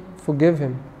he forgave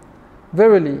him.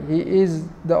 Verily, he is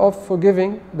the oft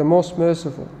forgiving, the most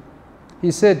merciful. He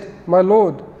said, my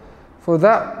Lord, for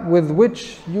that with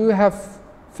which you have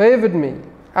favored me,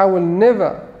 I will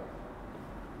never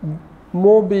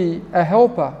more be a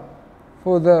helper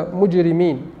for the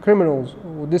mujrimeen, criminals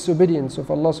or disobedience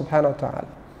of Allah subhanahu wa ta'ala.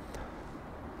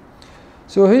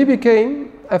 So he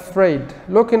became afraid,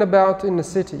 looking about in the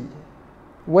city,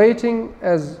 waiting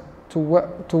as to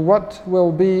what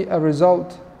will be a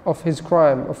result of his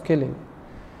crime of killing.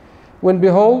 When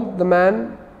behold, the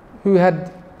man who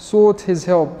had sought his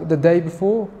help the day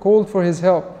before called for his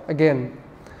help again.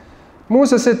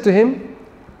 Musa said to him,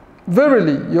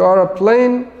 verily, you are a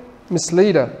plain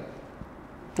misleader,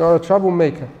 you are a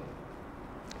troublemaker.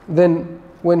 Then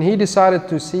when he decided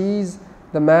to seize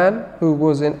the man who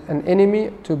was an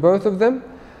enemy to both of them,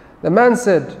 the man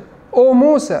said, O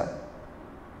Musa,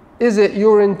 is it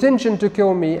your intention to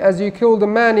kill me as you killed a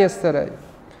man yesterday?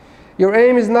 Your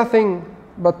aim is nothing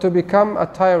but to become a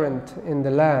tyrant in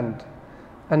the land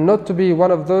and not to be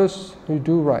one of those who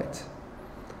do right.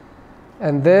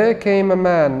 And there came a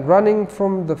man running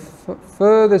from the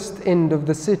furthest end of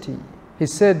the city. He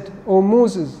said, O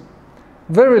Moses,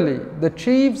 verily the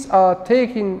chiefs are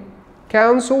taking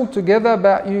counsel together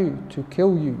about you to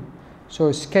kill you, so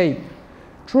escape.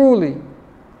 Truly,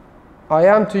 I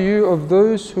am to you of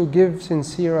those who give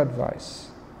sincere advice.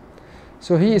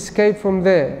 So he escaped from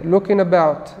there, looking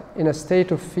about in a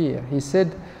state of fear. He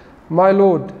said, "My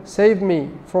Lord, save me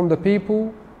from the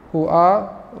people who are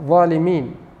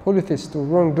zalimeen, polytheists or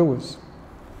wrongdoers."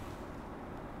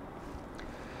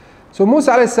 So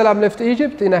Musa alayhi salam left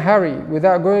Egypt in a hurry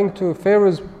without going to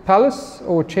Pharaoh's palace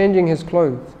or changing his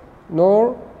clothes,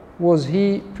 nor was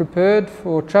he prepared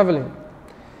for traveling.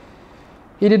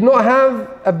 He did not have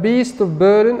a beast of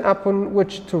burden upon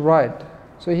which to ride.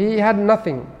 So he had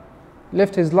nothing.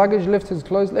 Left his luggage, left his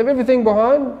clothes, left everything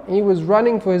behind. He was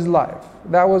running for his life.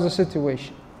 That was the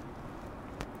situation.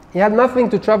 He had nothing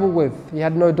to travel with. He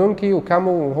had no donkey or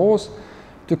camel or horse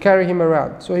to carry him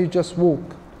around. So he just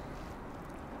walked.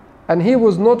 And he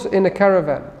was not in a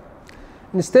caravan.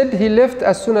 Instead, he left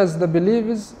as soon as the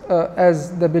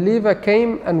believer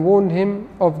came and warned him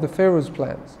of the Pharaoh's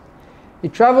plans. He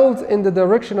traveled in the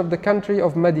direction of the country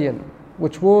of Madian,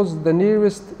 which was the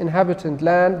nearest inhabited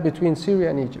land between Syria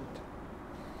and Egypt.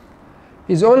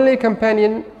 His only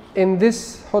companion in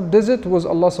this hot desert was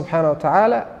Allah subhanahu wa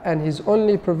ta'ala, and his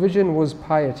only provision was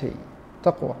piety,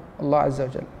 taqwa, Allah Azza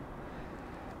wa Jalla.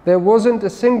 There wasn't a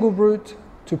single brute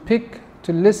to pick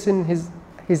to lessen his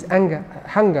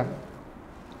hunger.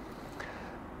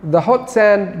 The hot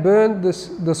sand burned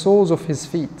the soles of his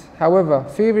feet. However,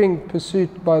 fearing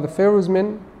pursuit by the Pharaoh's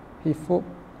men, he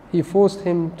forced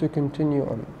him to continue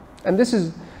on. And this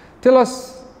is tell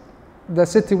us the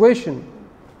situation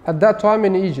at that time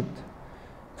in Egypt.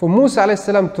 For Musa alayhi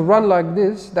salam to run like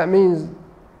this, that means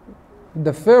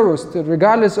the Pharaohs,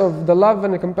 regardless of the love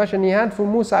and the compassion he had for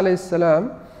Musa alayhi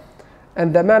salam,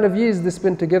 and the amount of years they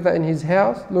spent together in his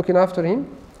house looking after him,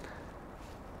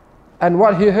 and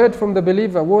what he heard from the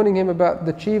believer warning him about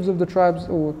the chiefs of the tribes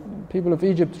or people of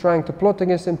Egypt trying to plot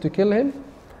against him to kill him,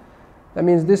 that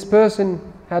means this person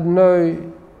had no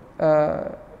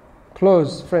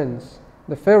close friends.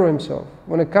 The Pharaoh himself,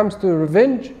 when it comes to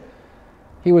revenge,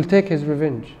 he will take his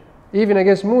revenge. Even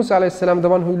against Musa alayhi salam, the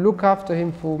one who looked after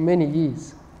him for many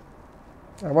years.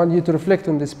 I want you to reflect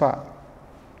on this part.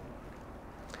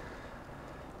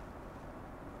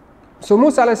 So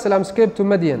Musa alayhi salam escaped to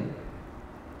Madian.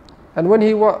 And when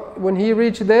he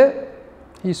reached there,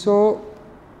 he saw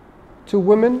two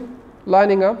women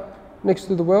lining up next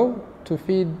to the well to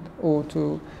feed or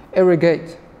to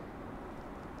irrigate.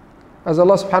 As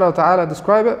Allah subhanahu wa ta'ala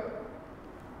described it,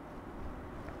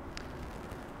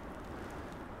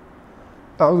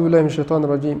 أعوذ بالله من الشيطان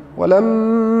الرجيم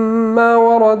ولما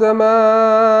ورد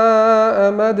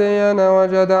ماء مدين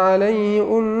وجد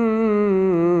عليه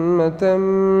أمة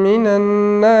من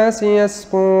الناس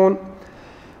يسقون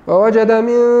ووجد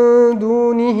من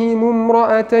دونهم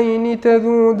امرأتين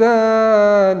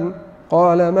تذودان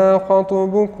قال ما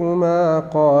خطبكما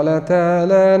قالتا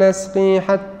لا نسقي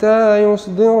حتى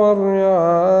يصدر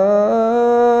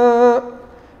الرعاء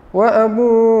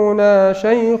وأبونا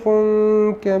شيخ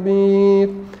كبير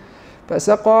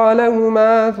فسقى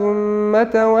لهما ثم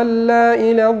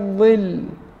تولى إلى الظل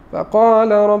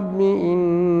فقال رب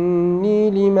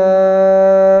إني لما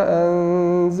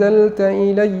أنزلت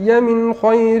إلي من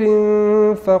خير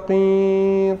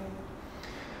فقير.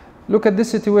 Look at this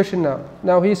situation now.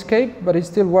 Now he escaped, but he's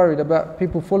still worried about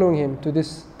people following him to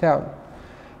this town.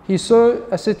 He saw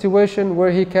a situation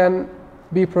where he can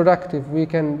be productive, we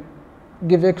can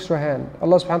give extra hand.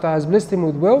 Allah subhanahu wa ta'ala has blessed him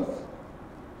with wealth,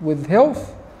 with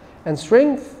health and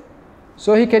strength,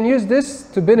 so he can use this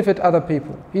to benefit other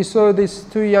people. He saw these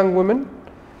two young women.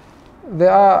 They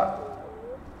are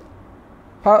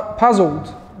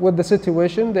puzzled with the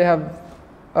situation. They have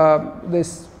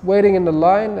this waiting in the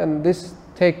line, and this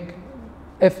take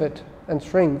effort and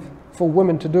strength for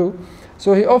women to do.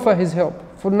 So he offered his help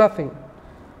for nothing,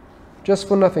 just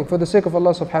for nothing, for the sake of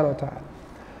Allah subhanahu wa ta'ala.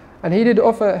 And he did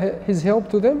offer his help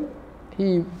to them.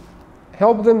 He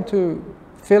helped them to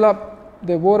fill up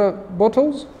their water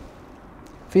bottles,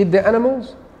 feed the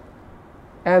animals,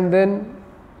 and then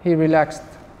he relaxed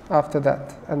after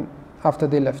that and after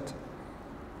they left.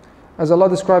 As Allah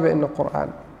described it in the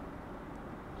Quran,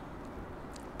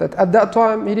 that at that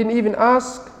time he didn't even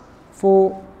ask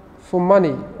for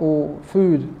money or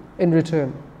food in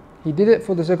return. He did it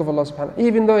for the sake of Allah subhanahu wa ta'ala,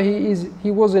 even though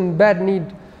he was in bad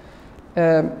need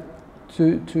to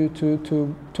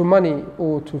money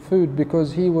or to food,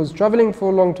 because he was traveling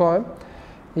for a long time.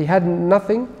 He had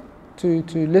nothing to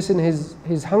lessen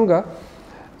his hunger,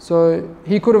 so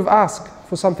he could have asked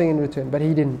for something in return, but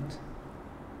he didn't.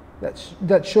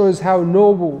 That shows how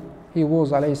noble he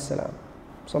was, alayhi salam,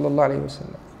 sallallahu alayhi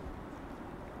wasallam.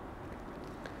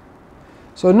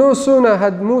 So no sooner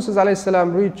had Musa alayhi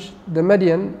salam reached the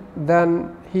Madian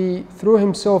than he threw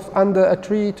himself under a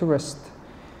tree to rest.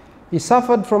 He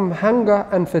suffered from hunger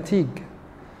and fatigue.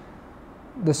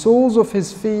 The soles of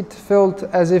his feet felt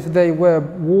as if they were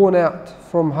worn out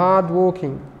from hard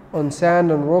walking on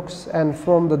sand and rocks and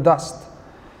from the dust.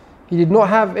 He did not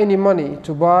have any money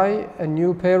to buy a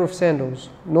new pair of sandals,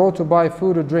 nor to buy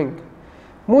food or drink.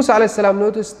 Musa a.s.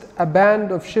 noticed a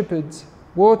band of shepherds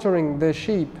watering their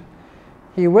sheep.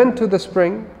 He went to the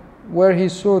spring, where he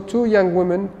saw two young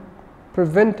women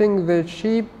preventing their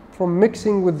sheep from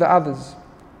mixing with the others.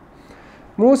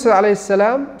 Musa a.s.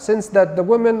 sensed that the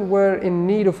women were in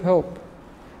need of help.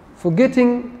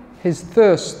 Forgetting his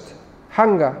thirst,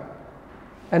 hunger,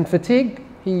 and fatigue,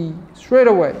 he straight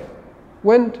away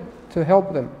went to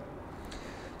help them.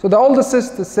 So the older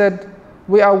sister said,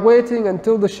 "We are waiting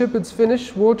until the shepherds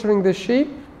finish watering their sheep,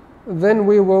 then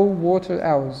we will water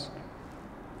ours."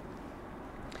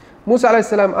 Musa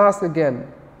a.s. asked again,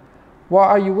 "Why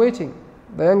are you waiting?"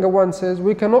 The younger one says,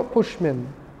 "We cannot push men.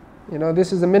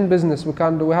 This is a men business, we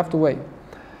can't do, we have to wait."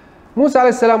 Musa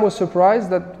a.s. was surprised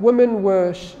that women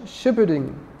were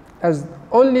shepherding, as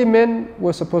only men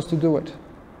were supposed to do it.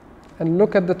 And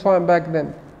look at the time back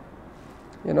then.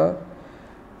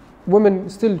 Women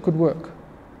still could work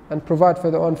and provide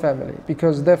for their own family,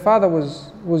 because their father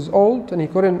was old and he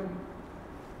couldn't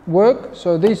work,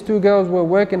 so these two girls were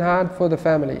working hard for the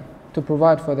family, to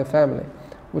provide for the family,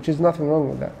 which is nothing wrong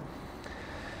with that.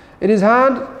 It is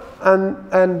hard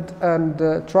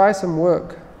and try some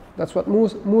work. That's what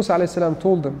Musa a.s.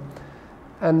 told them.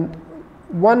 And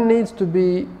one needs to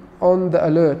be on the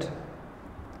alert.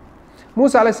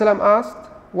 Musa a.s. asked,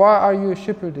 "Why are you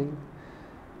shepherding?"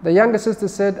 The younger sister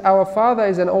said, "Our father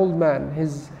is an old man.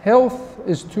 His health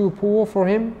is too poor for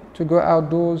him to go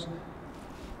outdoors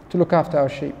to look after our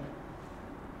sheep,"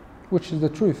 which is the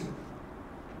truth.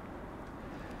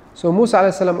 So Musa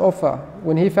a.s. offered,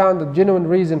 when he found a genuine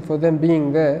reason for them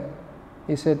being there,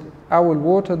 he said, "I will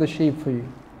water the sheep for you."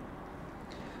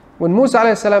 When Musa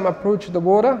a.s. approached the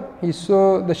water, he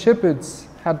saw the shepherds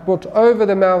had put over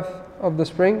the mouth of the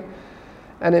spring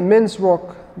an immense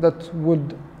rock that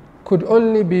could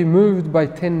only be moved by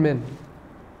 10 men,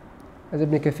 as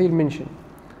Ibn Kathir mentioned,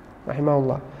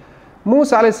 rahimahullah.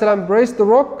 Musa a.s. braced the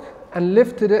rock and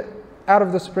lifted it out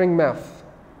of the spring mouth.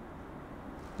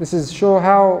 This is show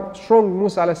how strong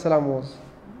Musa a.s. was.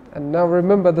 And now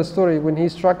remember the story when he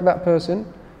struck that person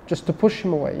just to push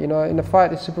him away. In a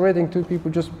fight, it's separating two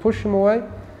people, just push him away,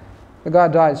 the guy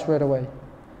dies straight away.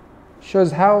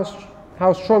 Shows how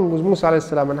strong was Musa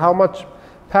a.s. and how much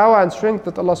power and strength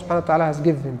that Allah subhanahu wa ta'ala has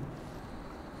given him.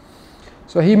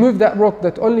 So he moved that rock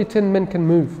that only 10 men can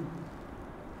move.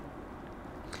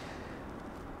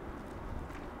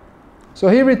 So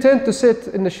he returned to sit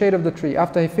in the shade of the tree.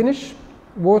 After he finished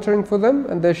watering for them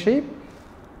and their sheep,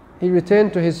 he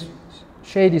returned to his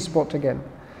shady spot again.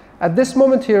 At this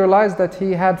moment he realized that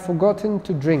he had forgotten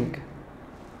to drink.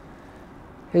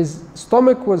 His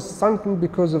stomach was sunken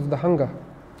because of the hunger.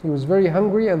 He was very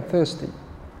hungry and thirsty.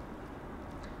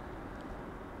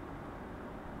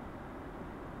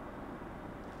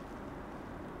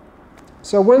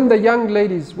 So when the young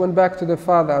ladies went back to their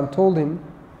father and told him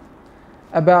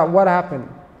about what happened,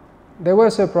 they were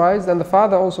surprised, and the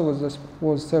father also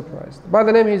was surprised. By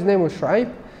the name, his name was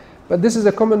Shu'aib, but this is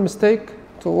a common mistake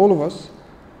to all of us.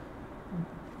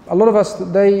 A lot of us,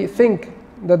 they think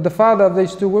that the father of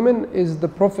these two women is the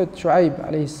Prophet Shu'aib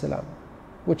alayhi salam,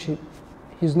 which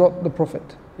he's not the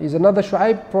Prophet. He's another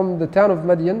Shu'aib from the town of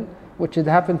Madian, which had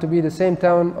happened to be the same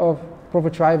town of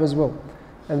Prophet Shu'aib as well.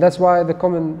 And that's why the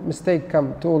common mistake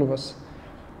come to all of us.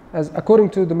 As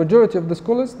according to the majority of the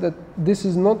scholars, that this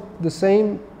is not the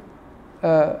same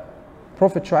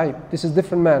Prophet Shu'aib. This is a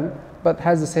different man, but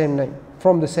has the same name,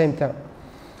 from the same town.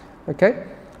 Okay?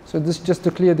 So this just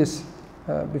to clear this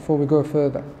before we go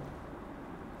further.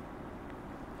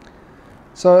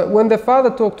 So when the father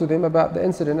talked to them about the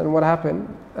incident and what happened,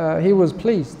 he was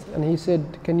pleased, and he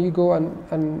said, "Can you go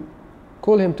and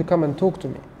call him to come and talk to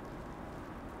me?"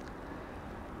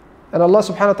 And Allah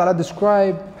subhanahu wa ta'ala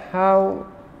described how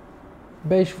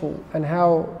bashful and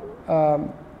how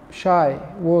shy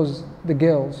was the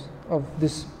girls of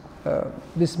this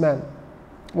man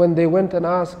when they went and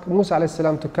asked Musa alayhi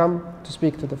salam to come to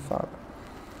speak to the father.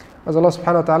 As Allah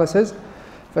subhanahu wa ta'ala says,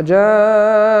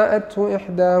 فَجَاءَتْهُ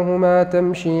إِحْدَاهُمَا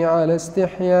تَمْشِي عَلَى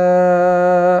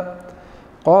اسْتِحْيَاءٍ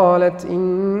قالت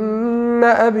إن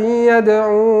أبي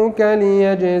يدعوك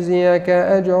ليجزيك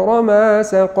أجر ما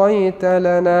سقيت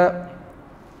لنا.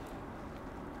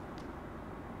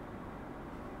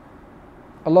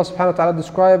 Allah subhanahu wa ta'ala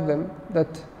described them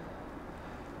that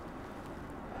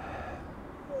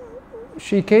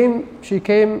she came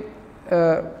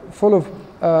full of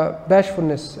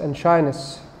bashfulness and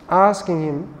shyness,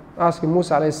 asking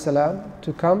Musa alayhi salam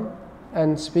to come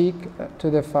and speak to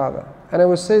their father. And it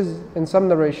was said in some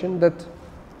narration that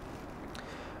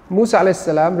Musa alayhi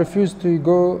salam refused to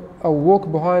go or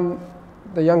walk behind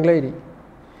the young lady.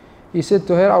 He said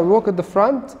to her, I'll walk at the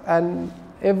front, and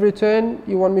every turn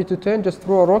you want me to turn, just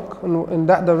throw a rock in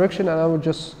that direction and I will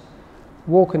just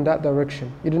walk in that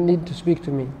direction. You don't need to speak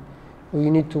to me.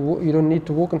 You don't need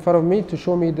to walk in front of me to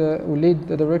show me or lead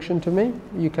the direction to me.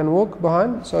 You can walk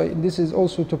behind. So this is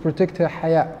also to protect her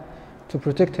haya, to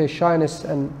protect her shyness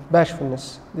and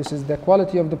bashfulness. This is the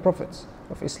quality of the prophets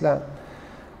of Islam.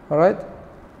 Alright?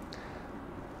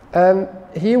 And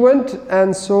he went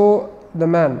and saw the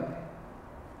man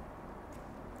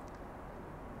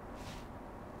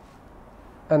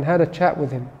and had a chat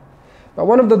with him. But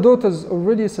one of the daughters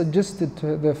already suggested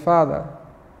to their father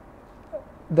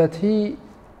that he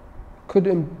could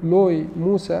employ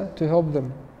Musa to help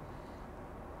them,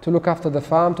 to look after the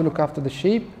farm, to look after the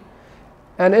sheep,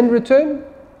 and in return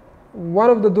one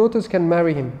of the daughters can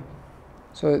marry him.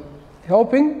 So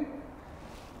helping,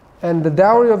 and the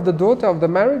dowry of the daughter of the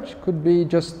marriage could be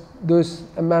just those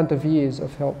amount of years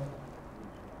of help,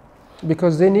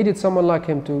 because they needed someone like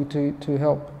him to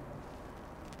help.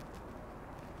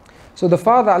 So the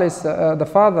father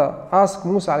asked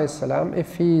Musa alayhi salam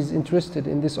if he is interested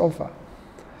in this offer.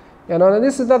 And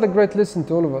this is another great lesson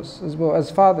to all of us as well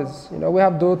as fathers. We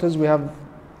have daughters, we have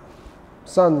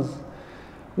sons.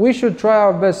 We should try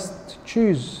our best to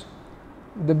choose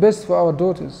the best for our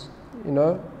daughters.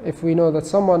 If we know that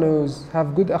someone who's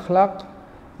have good akhlaq,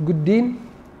 good deen,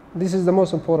 this is the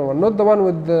most important one. Not the one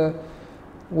with the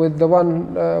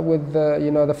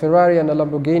Ferrari and the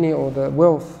Lamborghini or the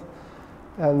wealth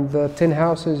and the 10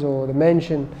 houses or the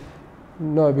mansion.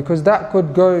 No, because that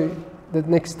could go the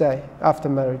next day after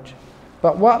marriage.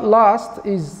 But what lasts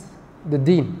is the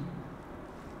deen.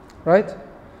 Right?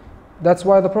 That's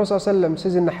why the Prophet ﷺ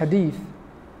says in the hadith,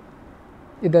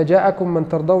 إِذَا جَاءَكُم مَّن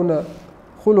تَرْضَوْنَ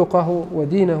خُلُقَهُ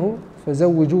وَدِينَهُ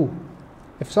فَزَوِّجُوهُ.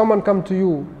 If someone come to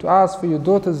you to ask for your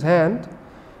daughter's hand,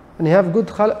 and he have good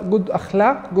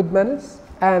akhlaq, good manners,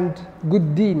 and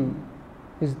good deen,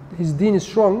 his deen is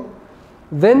strong,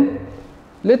 then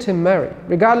let him marry,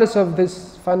 regardless of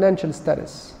this financial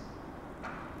status,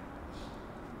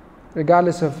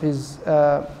 regardless of his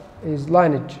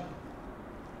lineage,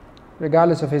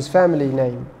 regardless of his family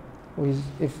name,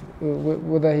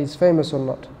 whether he's famous or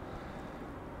not.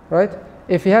 Right?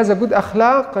 If he has a good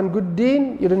akhlaq and good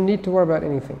deen, you don't need to worry about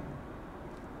anything.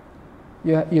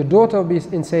 Your daughter will be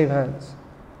in safe hands.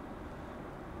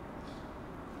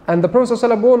 And the Prophet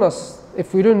ﷺ warned us,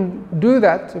 if we don't do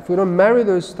that, if we don't marry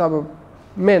those type of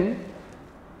men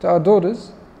to our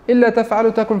daughters, إِلَّا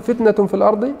تَفْعَلُوا تَكُنْ فِتْنَةٌ فِي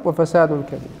الْأَرْضِ وَفَسَادٌ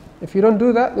كَبِيرٌ. If you don't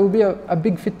do that, there will be a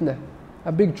big fitna,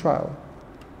 a big trial.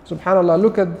 Subhanallah,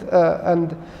 look at,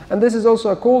 and this is also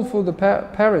a call for the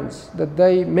parents, that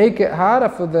they make it harder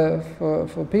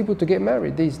for people to get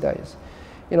married these days.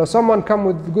 Someone come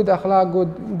with good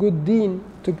akhlaq, good deen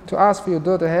to ask for your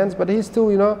daughter's hands, but he's still,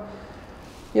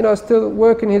 still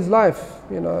working his life.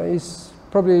 He's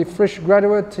probably fresh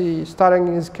graduate, he's starting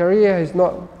his career, he's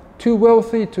not too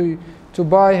wealthy to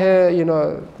buy her,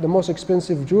 the most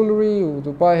expensive jewelry, or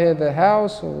to buy her the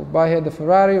house, or buy her the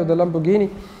Ferrari or the Lamborghini.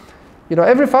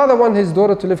 Every father wants his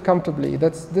daughter to live comfortably.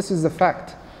 This is the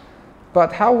fact.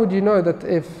 But how would you know that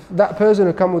if that person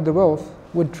who come with the wealth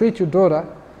would treat your daughter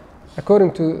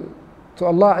according to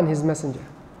Allah and His Messenger?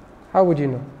 How would you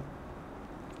know?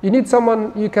 You need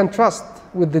someone you can trust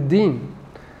with the deen,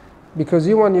 because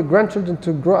you want your grandchildren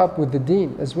to grow up with the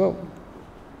deen as well.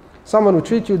 Someone who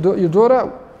treats your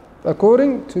daughter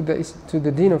according to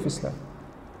the deen of Islam.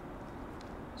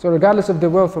 So regardless of their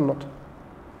wealth or not.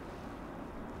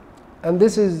 And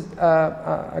this is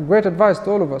a great advice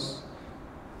to all of us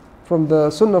from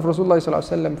the Sunnah of Rasulullah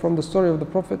ﷺ, from the story of the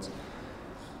Prophets.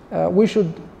 We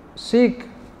should seek,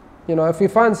 if we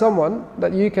find someone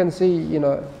that you can see,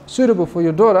 suitable for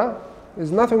your daughter,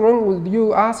 there's nothing wrong with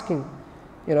you asking.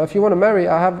 If you want to marry,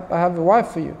 I have a wife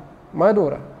for you, my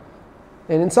daughter.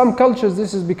 And in some cultures,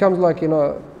 this becomes like,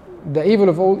 the evil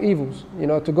of all evils.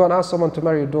 To go and ask someone to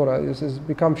marry your daughter, this has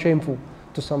become shameful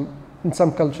in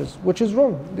some cultures, which is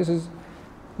wrong.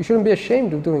 You shouldn't be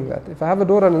ashamed of doing that. If I have a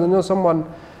daughter and I know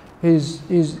someone who's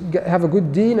have a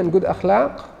good deen and good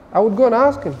akhlaq, I would go and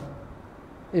ask him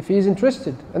if he is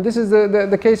interested. And this is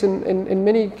the case in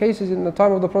many cases in the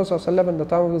time of the Prophet ﷺ and the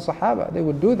time of the Sahaba. They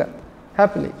would do that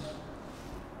happily.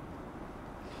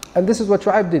 And this is what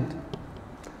Shu'aib did.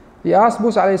 He asked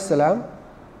Musa alayhi salam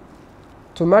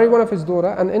to marry one of his daughter,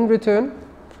 and in return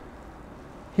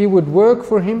he would work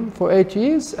for him for 8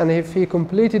 years, and if he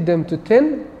completed them to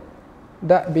 10,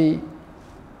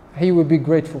 he would be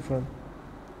grateful for him.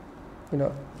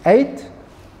 8,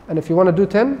 and if you want to do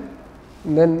 10,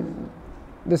 then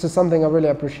this is something I really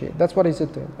appreciate. That's what he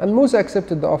said to him. And Musa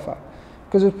accepted the offer,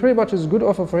 because it pretty much is a good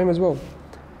offer for him as well.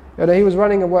 He was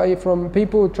running away from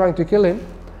people trying to kill him.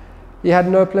 He had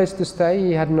no place to stay,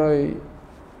 he had no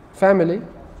family,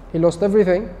 he lost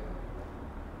everything,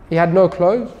 he had no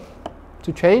clothes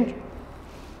to change.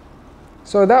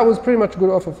 So that was pretty much a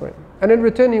good offer for him. And in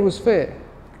return he was fair,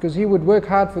 because he would work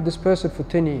hard for this person for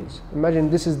 10 years. Imagine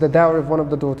this is the dowry of one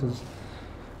of the daughters.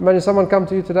 Imagine someone come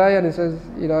to you today and he says,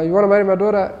 you want to marry my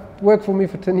daughter, work for me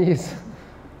for 10 years.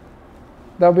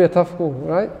 That would be a tough call,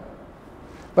 right?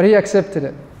 But he accepted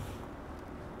it.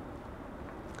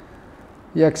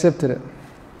 He accepted it.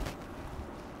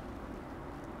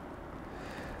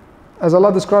 As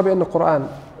Allah described it in the Quran,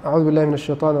 أعوذ بالله من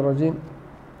الشيطان الرجيم.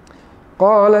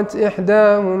 قالت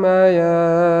إحداهما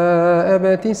يا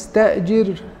أبت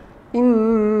استأجر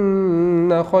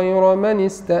إن خير من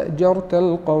استأجرت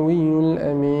القوي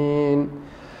الأمين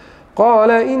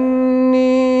قال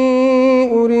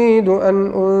إني أريد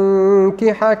أن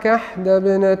أنكحك إحدى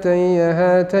ابنتي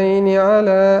هاتين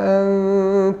على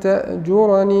أن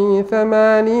تأجرني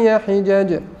 8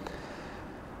 حجج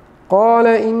قال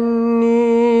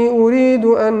إني أريد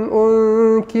أن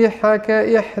أنكحك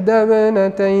إحدى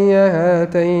ابنتي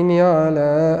هاتين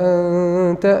على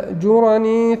أن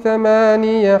تأجرني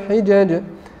 8 حجج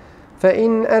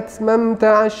فإن أتممت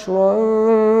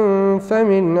 10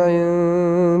 فمن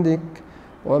عندك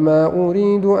وما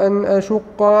أريد أن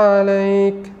أشق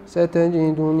عليك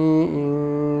ستجدني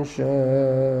إن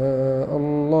شاء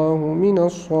الله من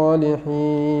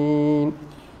الصالحين.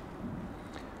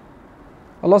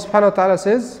 Allah subhanahu wa ta'ala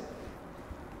says,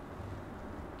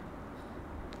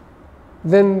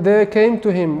 then there came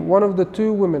to him one of the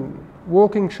 2 women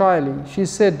walking shyly. She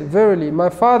said, verily, my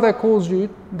father calls you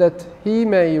that he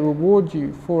may reward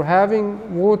you for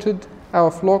having watered our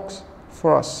flocks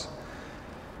for us.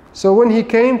 So when he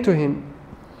came to him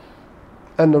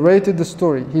and narrated the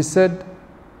story, he said,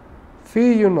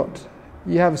 fear you not,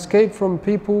 ye have escaped from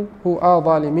people who are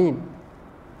zalimeen.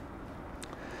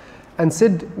 And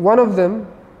said one of them,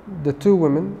 the 2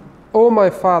 women, O my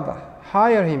father,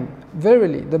 hire him.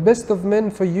 Verily, the best of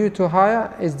men for you to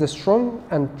hire is the strong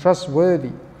and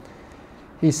trustworthy.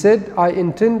 He said, I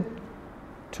intend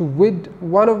to wed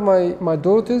one of my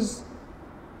daughters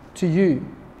to you,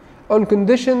 on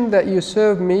condition that you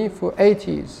serve me for 8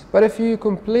 years. But if you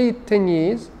complete 10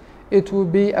 years, it will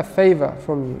be a favor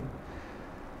from you.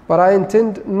 But I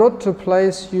intend not to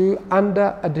place you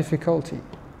under a difficulty.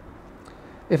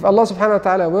 If Allah subhanahu wa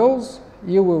ta'ala wills,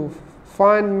 you will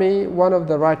find me one of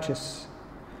the righteous.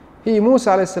 He,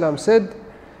 Musa alayhi salam, said,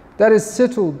 that is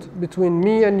settled between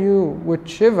me and you,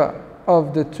 whichever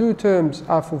of the 2 terms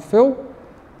are fulfilled,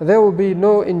 there will be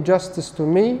no injustice to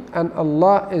me, and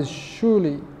Allah is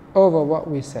surely over what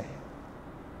we say.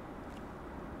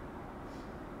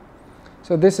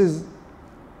 So this is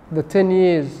the 10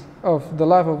 years of the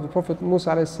life of the Prophet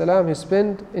Musa alayhi salam. He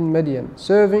spent in Midian,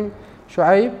 serving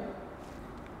Shu'aib,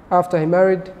 after he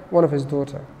married one of his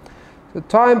daughters. The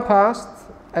time passed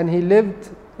and he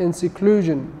lived in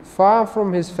seclusion, far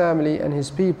from his family and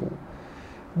his people.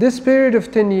 This period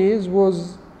of 10 years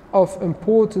was of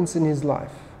importance in his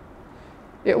life.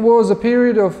 It was a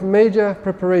period of major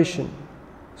preparation.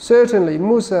 Certainly,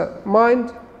 Musa's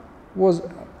mind was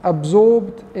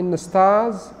absorbed in the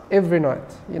stars every night.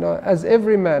 As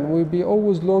every man will be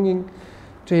always longing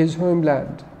to his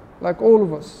homeland, like all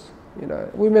of us.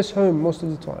 We miss home most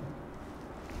of the time.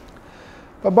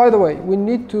 But by the way, we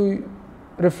need to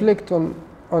reflect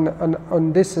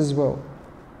on this as well.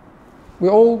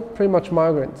 We're all pretty much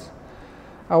migrants.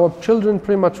 Our children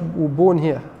pretty much were born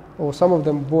here, or some of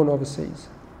them born overseas.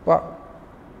 But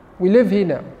we live here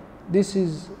now. This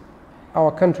is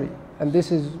our country, and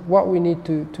this is what we need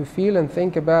to feel and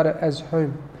think about it as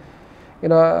home.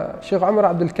 Sheikh Umar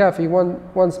Abdul Kafi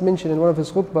once mentioned in one of his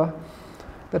khutbah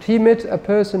that he met a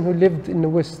person who lived in the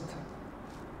West,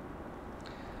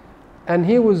 and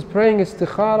he was praying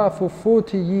istikhara for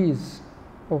 40 years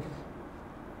of,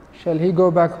 shall he go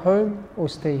back home or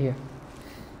stay here?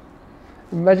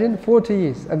 Imagine 40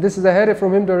 years, and this is I heard it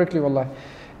from him directly, wallah.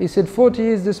 He said 40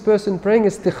 years this person praying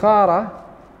istikhara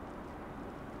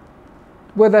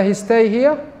whether he stay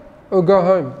here or go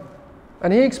home.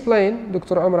 And he explained,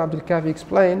 Dr. Umar Abdul Kafi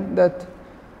explained that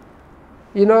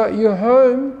your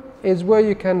home is where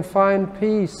you can find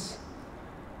peace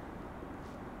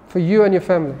for you and your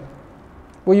family,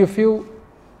 where you feel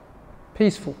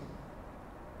peaceful,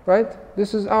 right?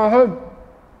 This is our home.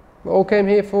 We all came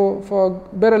here for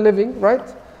better living,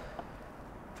 right?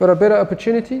 For a better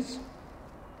opportunities,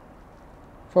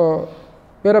 for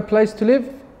better place to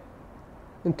live.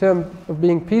 in terms of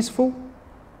being peaceful.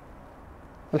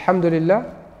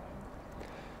 Alhamdulillah.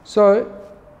 So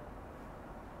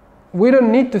we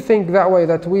don't need to think that way,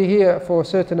 that we're here for a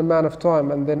certain amount of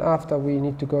time and then after we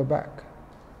need to go back.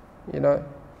 You know,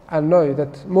 I know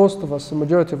that most of us, the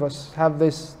majority of us, have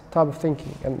this type of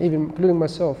thinking, and even including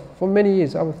myself. For many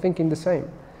years I was thinking the same.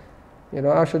 You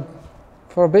know, I should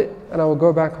for a bit and I will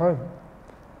go back home.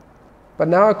 But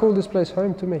now I call this place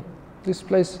home to me. This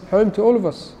place home to all of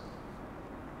us.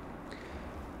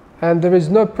 And there is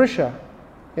no pressure.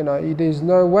 You know, there is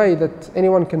no way that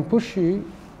anyone can push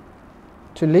you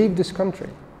to leave this country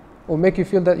or make you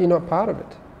feel that you're not part of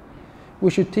it.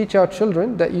 We should teach our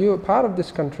children that you are part of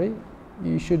this country.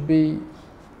 You should be, you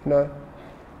know,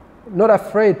 not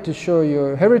afraid to show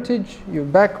your heritage, your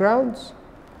backgrounds,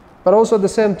 but also at the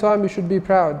same time you should be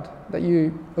proud that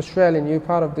you Australian, you're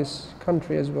part of this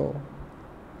country as well.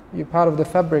 You're part of the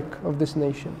fabric of this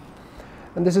nation.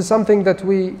 And this is something that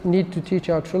we need to teach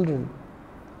our children.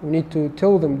 We need to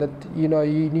tell them that, you know,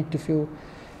 you need to feel,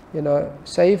 you know,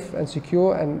 safe and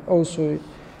secure, and also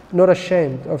not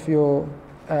ashamed of your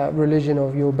religion,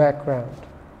 of your background,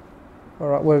 all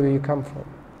right, wherever you come from.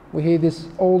 We hear this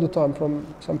all the time from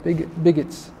some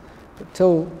bigots that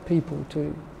tell people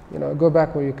to, you know, go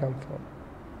back where you come from.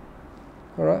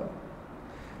 All right?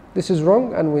 This is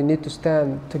wrong, and we need to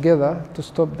stand together to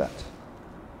stop that.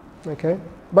 Okay?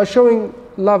 By showing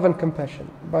love and compassion,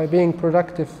 by being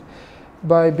productive,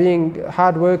 by being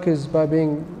hard workers, by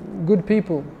being good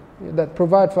people that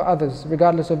provide for others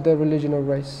regardless of their religion or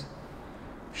race.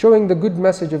 Showing the good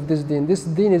message of this deen. This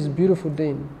deen is a beautiful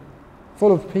deen,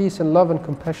 full of peace and love and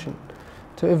compassion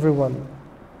to everyone.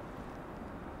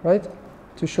 Right?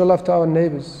 To show love to our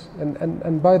neighbors.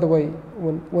 And by the way,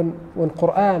 when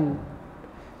Quran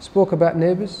spoke about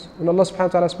neighbors, when Allah subhanahu wa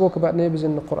ta'ala spoke about neighbors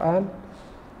in the Quran,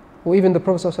 or even the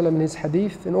Prophet ﷺ in his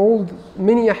hadith, in all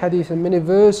many hadith and many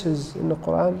verses in the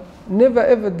Quran, never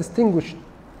ever distinguished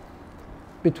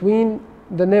between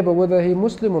the neighbor whether he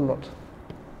Muslim or not.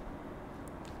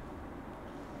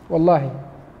 Wallahi,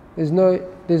 there's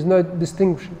no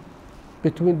distinction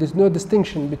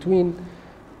between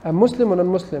a Muslim or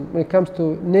non-Muslim when it comes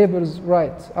to neighbor's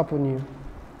rights upon you.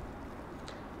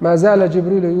 ما زال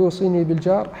جبريل يوصيني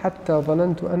بالجار حتى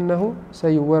ظننت أنه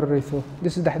سيورثه.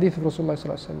 This is the hadith of Rasulullah صلى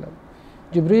الله عليه وسلم.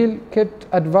 Jibreel kept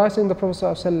advising the Prophet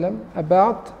صلى الله عليه وسلم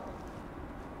about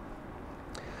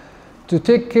to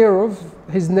take care of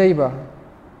his neighbor,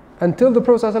 until the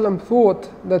Prophet صلى الله عليه وسلم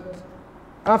thought that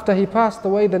after he passed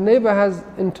away, the neighbor has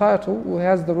entitled, who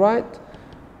has the right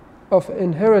of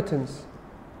inheritance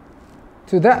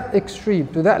to that extreme,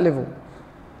 to that level,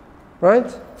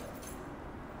 right?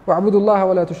 واعبدوا الله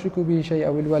ولا تشركوا به شيئا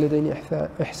وبالوالدين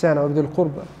إحسانا وبذي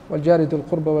القربى والجار ذي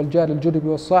القربى والجار الجنب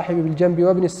والصاحب بالجنب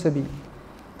وابن السبيل.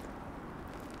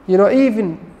 You know,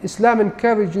 even Islam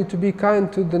encourages you to be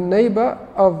kind to the neighbor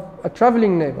of a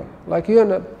traveling neighbor. Like you're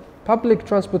on a public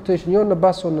transportation, you're on a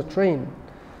bus or on a train,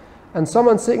 and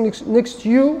someone sitting next to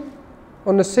you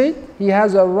on the seat, he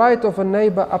has a right of a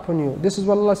neighbor upon you. This is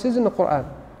what Allah says in the Quran.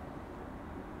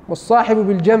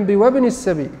 وَالصَّاحِبُ بِالْجَنْبِ وَابْنِ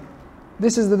السَّبِيلِ.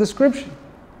 This is the description.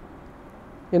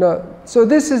 You know, so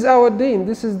this is our deen,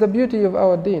 this is the beauty of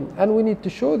our deen, and we need to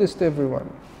show this to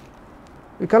everyone.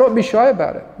 We cannot be shy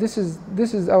about it. This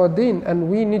is our deen, and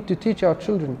we need to teach our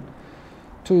children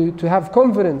to have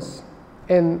confidence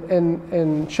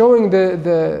in showing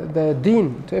the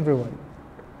deen to everyone.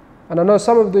 And I know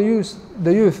some of the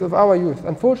youth of our youth,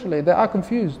 unfortunately, they are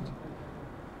confused.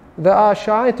 They are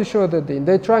shy to show their deen.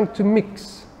 They're trying to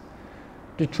mix.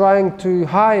 They're trying to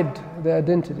hide their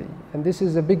identity. And this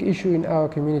is a big issue in our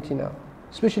community now,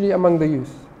 especially among the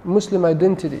youth. Muslim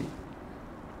identity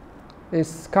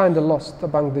is kind of lost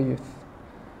among the youth.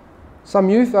 Some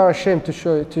youth are ashamed to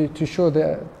show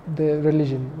their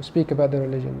religion, or speak about their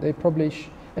religion. They're probably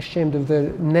ashamed of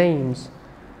their names,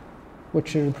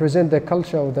 which represent their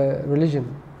culture or their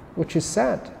religion, which is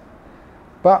sad.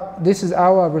 But this is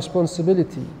our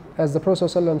responsibility. As the Prophet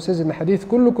ﷺ says in the hadith,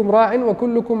 كُلُّكُمْ رَاعٍ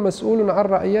وَكُلُّكُمْ مَسْئُولٌ عَنْ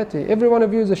رَعِيَّتِهِ. Every one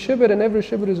of you is a shepherd, and every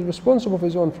shepherd is responsible for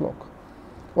his own flock.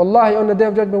 Wallahi, on the Day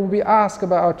of Judgment, we'll be asked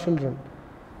about our children.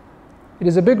 It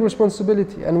is a big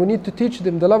responsibility, and we need to teach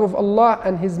them the love of Allah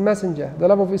and His Messenger, the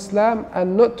love of Islam,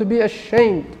 and not to be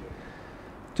ashamed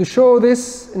to show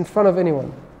this in front of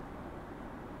anyone.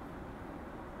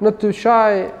 Not to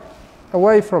shy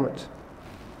away from it.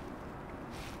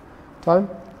 Time?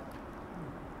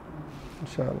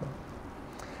 Inshallah.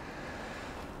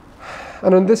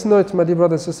 And on this note, my dear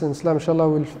brothers and sisters in Islam, inshallah,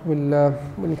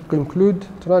 we'll conclude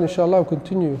tonight. Inshallah, we'll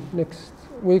continue next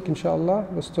week, inshallah,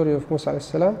 the story of Musa alayhi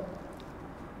salam.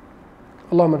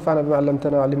 اللهم انفعنا بما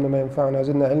علمتنا وعلمنا ما ينفعنا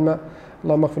وزدنا علما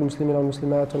اللهم اغفر المسلمين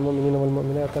والمسلمات والمؤمنين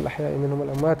والمؤمنات الأحياء منهم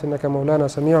والأموات، إنك مولانا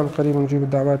سميع قريب مجيب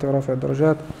الدعوات ورافع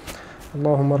الدرجات.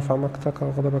 اللهم ارفع مقتك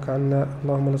وغضبك عنا،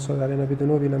 اللهم لا تسلط علينا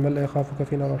بذنوبنا من لا يخافك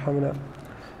فينا ويرحمنا.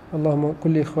 اللهم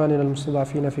كل إخواننا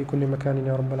المستضعفين في كل مكان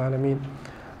يا رب العالمين.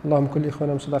 اللهم كل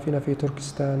إخواننا المستضعفين في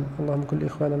تركستان، اللهم كل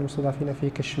إخواننا المستضعفين في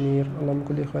كشمير، اللهم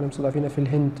كل إخواننا المستضعفين في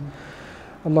الهند،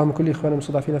 اللهم كل إخواننا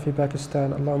المستضعفين في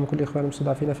باكستان، اللهم كل إخواننا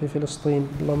المستضعفين في فلسطين،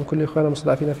 اللهم كل إخواننا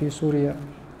المستضعفين في سوريا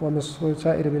ومصر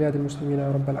وسائر بلاد المسلمين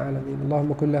يا رب العالمين.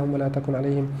 اللهم كن لهم ولا تكن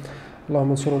عليهم، اللهم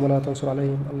انصرهم ولا تنصر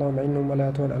عليهم، اللهم اعنهم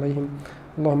ولا تعن عليهم،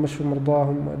 اللهم اشف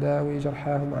مرضاهم وداوي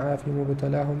جرحاهم وعافهم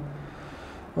وابتلاهم.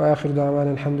 وآخر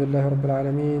دعوانا الحمد لله رب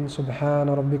العالمين. سبحان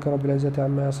ربك رب العزة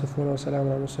عما يصفون وسلام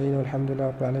على المرسلين والحمد لله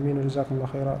رب العالمين، وجزاكم الله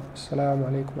خيرا. السلام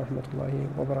عليكم ورحمة الله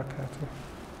وبركاته.